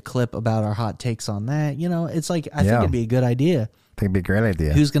have like a clip about our hot takes on that. It's like, I think it'd be a good idea. I think it'd be a great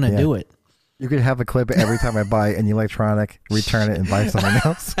idea. Who's going to do it? You could have a clip every time I buy an electronic, return it, and buy something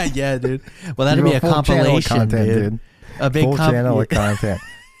else. Yeah, dude. Well, that'd be a compilation, dude. A big full channel of content.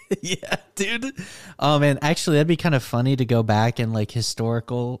 Yeah, dude. Oh man, actually that'd be kind of funny to go back and like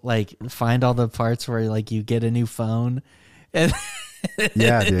historical, like find all the parts where like you get a new phone and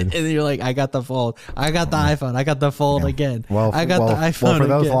Yeah, dude. and you're like, I got the fold, I got the iPhone, I got the fold again. I got the iPhone. Well, for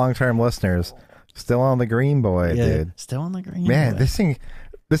those again. long-term listeners, still on the green boy, dude. Still on the green. Man, boy.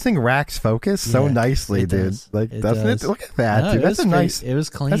 this thing racks focus so nicely, dude. Does. Like, It doesn't does. it? Look at that, No, dude. it That's was a nice. It was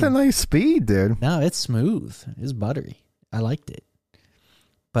clean. That's a nice speed, dude. No, it's smooth. It's buttery. I liked it.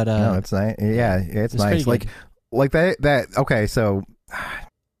 But No, it's nice. Yeah, it's nice. pretty Like that. Okay, so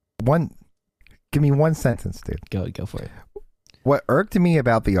give me one sentence, dude. go for it. What irked me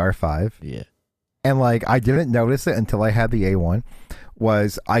about the R5, Yeah. and like I didn't notice it until I had the A1,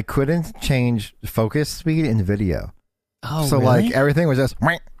 was I couldn't change focus speed in video. Oh, So really? like everything was just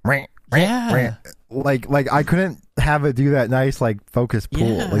Yeah. like I couldn't have it do that nice like focus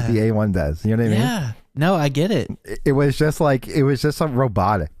pull like the A1 does. You know what I mean? Yeah. No, I get it. It was just a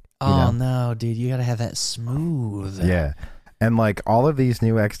robotic. Oh no, dude, you gotta have that smooth. Yeah. And like all of these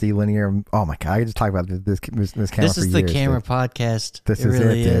new XD linear, oh my god, I could just talk about this camera. This is for the years, camera dude. podcast. This it is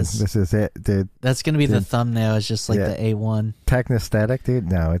really it, dude. is. This is it, dude. That's gonna be the Dude. thumbnail. It's just like Yeah. the A1 Technostatic,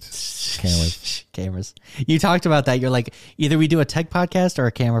 dude. No, it's cameras. cameras. You talked about that. You're like, either we do a tech podcast or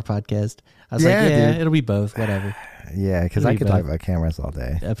a camera podcast. I was Yeah, like, yeah, dude. it'll be both. Whatever. Yeah, because It'll I be could talk both. about cameras all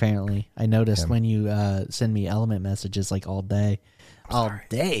day. Apparently, I noticed Yeah. when you send me element messages like all day. All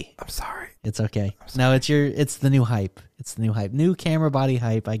day. I'm sorry. It's okay. No, it's the new hype. It's the new hype. New camera body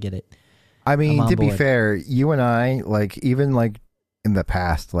hype. I get it. I mean, I'm on to be board. fair, you and I, like, even like in the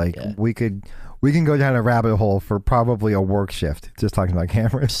past, like Yeah. we can go down a rabbit hole for probably a work shift just talking about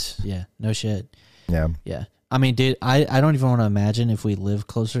cameras. Yeah. No shit. Yeah. Yeah. I mean, dude, I don't even want to imagine if we live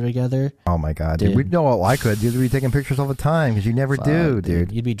closer together. Oh my god, dude. Dude. We know what I could. Dude, we'd be taking pictures all the time because you never do, Fuck,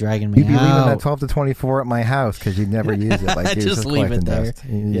 dude. You'd be dragging me You'd be leaving out. that 12 to 24 at my house because you'd never use it. Like, dude, it's Just leave collecting it there. dust.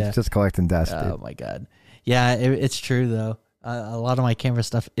 It's Yeah. just collecting dust, Oh dude. my god. Yeah, it's true though. A lot of my camera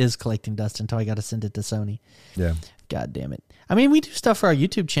stuff is collecting dust until I got to send it to Sony. Yeah. God damn it. I mean, we do stuff for our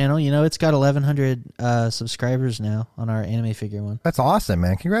YouTube channel. You know, it's got 1,100 subscribers now on our anime figure one. That's awesome,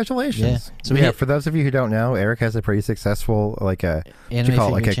 man. Congratulations. Yeah. So we yeah, hit- for those of you who don't know, Eric has a pretty successful what do Anime you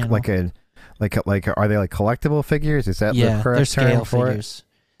call it? figure channel. Like are they like collectible figures? Is that the Yeah, correct they're term scale for figures.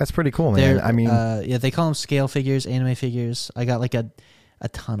 it? That's pretty cool, man. They're, I mean, yeah, they call them scale figures, anime figures. I got like a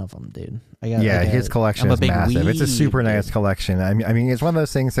ton of them, dude. I got yeah, like his collection I'm a is big massive. It's a weeb, super nice dude. collection. I mean, it's one of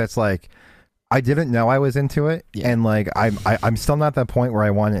those things that's like I didn't know I was into it, Yeah. and like I'm still not at that point where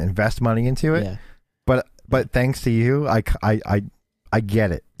I want to invest money into it. Yeah. But thanks to you, I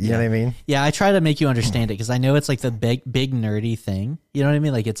get it. You know what I mean? Yeah, I try to make you understand it because I know it's like the big nerdy thing. You know what I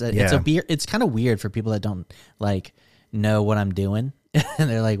mean? Like it's kind of weird for people that don't like know what I'm doing. And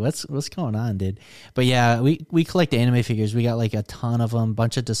they're like, what's going on, dude? But yeah, we collect anime figures. We got like a ton of them,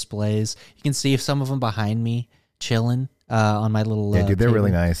 bunch of displays. You can see some of them behind me chilling on my little Yeah, dude, they're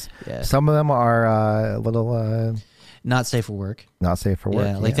really table. nice. Yeah. Some of them are a little Not safe for work. not safe for work.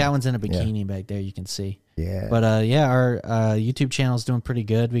 Yeah, like that one's in a bikini back there. You can see. Yeah. But yeah, our YouTube channel's doing pretty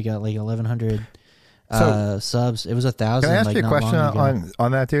good. We got like 1,100 subs. It was 1,000. Can I ask like, you a not question long ago.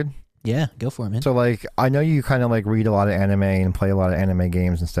 on that, dude? Yeah, go for it, man. So, like, I know you kind of like read a lot of anime and play a lot of anime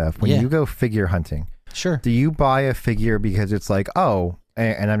games and stuff. When Yeah. you go figure hunting, Sure. do you buy a figure because it's like, oh,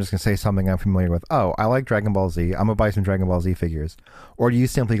 and I'm just gonna say something I'm familiar with. Oh, I like Dragon Ball Z. I'm gonna buy some Dragon Ball Z figures. Or do you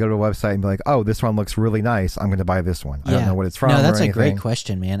simply go to a website and be like, oh, this one looks really nice. I'm gonna buy this one. I don't know what it's from. No, that's or a great anything.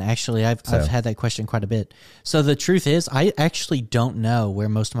 question, man. Actually, I've So- had that question quite a bit. So the truth is, I actually don't know where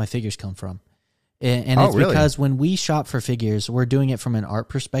most of my figures come from. And Oh, it's really? because when we shop for figures, we're doing it from an art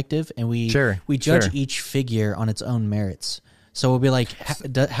perspective, and we Sure, judge sure. each figure on its own merits. So we'll be like,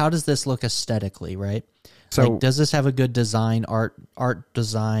 how does this look aesthetically, right? So- like, does this have a good design, art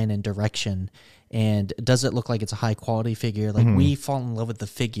design and direction? And does it look like it's a high quality figure? Like we fall in love with the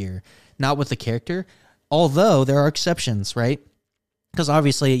figure, not with the character. Although there are exceptions, right? Because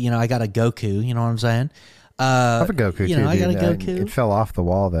obviously, you know, I got a Goku. You know what I'm saying? I have a Goku you too. know, I got a dude. Goku. It fell off the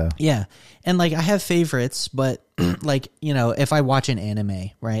wall though. Yeah. And like I have favorites, but like, you know, if I watch an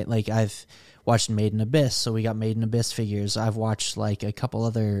anime, right? Like I've watched Made in Abyss, so we got Made in Abyss figures. I've watched like a couple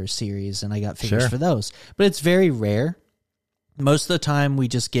other series and I got figures Sure. for those. But it's very rare. Most of the time we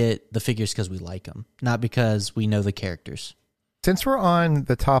just get the figures because we like them, not because we know the characters. Since we're on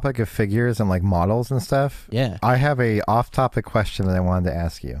the topic of figures and like models and stuff, Yeah. I have a off-topic question that I wanted to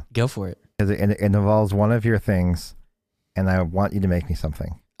ask you Go for it. because it involves one of your things, and I want you to make me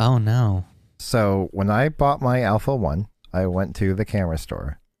something. Oh no. So when I bought my Alpha 1, I went to the camera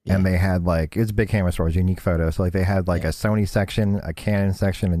store and they had like, it's a big camera store, Unique Photo. So like they had like a Sony section, a Canon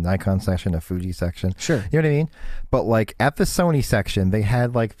section, a Nikon section, a Fuji section. Sure. You know what I mean? But like at the Sony section, they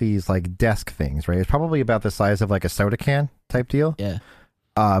had like these like desk things, right? It's probably about the size of like a soda can type deal. Yeah.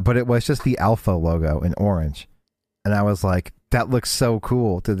 But it was just the Alpha logo in orange. And I was like, that looks so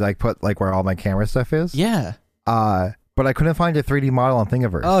cool to like put like where all my camera stuff is. Yeah. But I couldn't find a 3D model on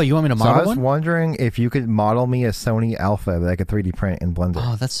Thingiverse. Oh, you want me to model one? So I was one? wondering if you could model me a Sony Alpha that I could 3D print in Blender.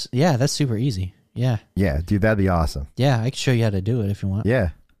 Oh, that's super easy. Yeah. Yeah, dude, that'd be awesome. Yeah, I can show you how to do it if you want. Yeah.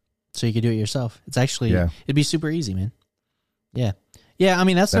 So you can do it yourself. It's actually, Yeah. it'd be super easy, man. Yeah. Yeah, I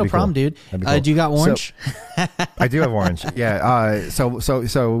mean, that's That'd no be problem, cool. dude. That'd be cool. Do you got orange? I do have orange. Yeah.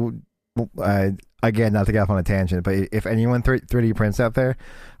 Again, not to get off on a tangent, but if anyone 3D prints out there,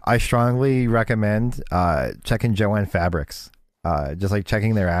 I strongly recommend checking Joanne Fabrics. Just like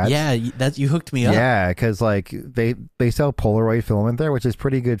checking their ads. Yeah, you hooked me up. Yeah, because like they sell Polaroid filament there, which is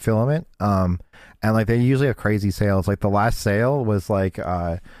pretty good filament. And like they usually have crazy sales. Like the last sale was like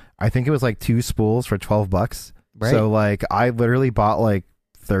I think it was like 2 spools for $12. Right. So like I literally bought like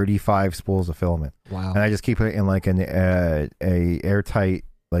 35 spools of filament. Wow. And I just keep it in like an a airtight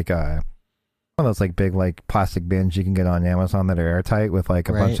like one of those like big like plastic bins you can get on Amazon that are airtight with like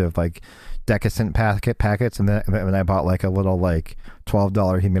a bunch of like decusant packets, and then I bought like a little like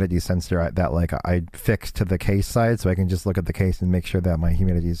 $12 humidity sensor that like I fixed to the case side so I can just look at the case and make sure that my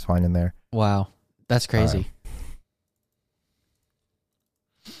humidity is fine in there. Wow, that's crazy.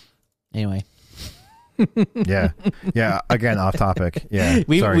 Anyway. yeah. Again, off topic. Yeah,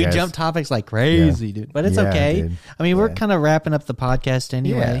 we guys. jump topics like crazy, dude. But it's okay. Dude. I mean, we're kind of wrapping up the podcast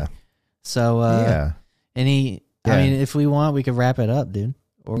anyway. Yeah. So, I mean, if we want, we could wrap it up, dude.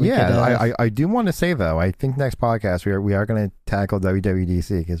 Or we could, I do want to say though, I think next podcast we are going to tackle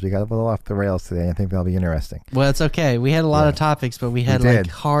WWDC because we got a little off the rails today. I think that'll be interesting. Well, it's okay. We had a lot of topics, but we had like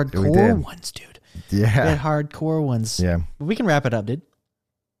hardcore ones, dude. Yeah, we had hardcore ones. Yeah, but we can wrap it up, dude.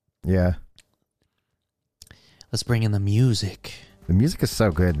 Yeah. Let's bring in the music. The music is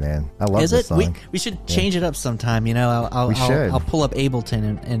so good, man. I love this song. We should change it up sometime. You know, I'll pull up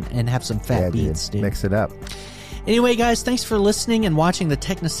Ableton and have some fat beats, dude. Mix it up. Anyway, guys, thanks for listening and watching the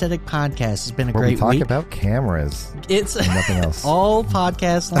Technosthetic podcast. It's been a great week. We talk about cameras. It's nothing else. All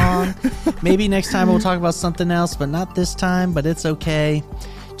podcast long. Maybe next time we'll talk about something else, but not this time, but it's okay.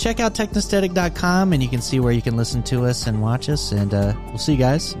 Check out technosthetic.com and you can see where you can listen to us and watch us. And we'll see you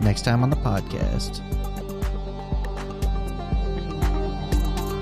guys next time on the podcast.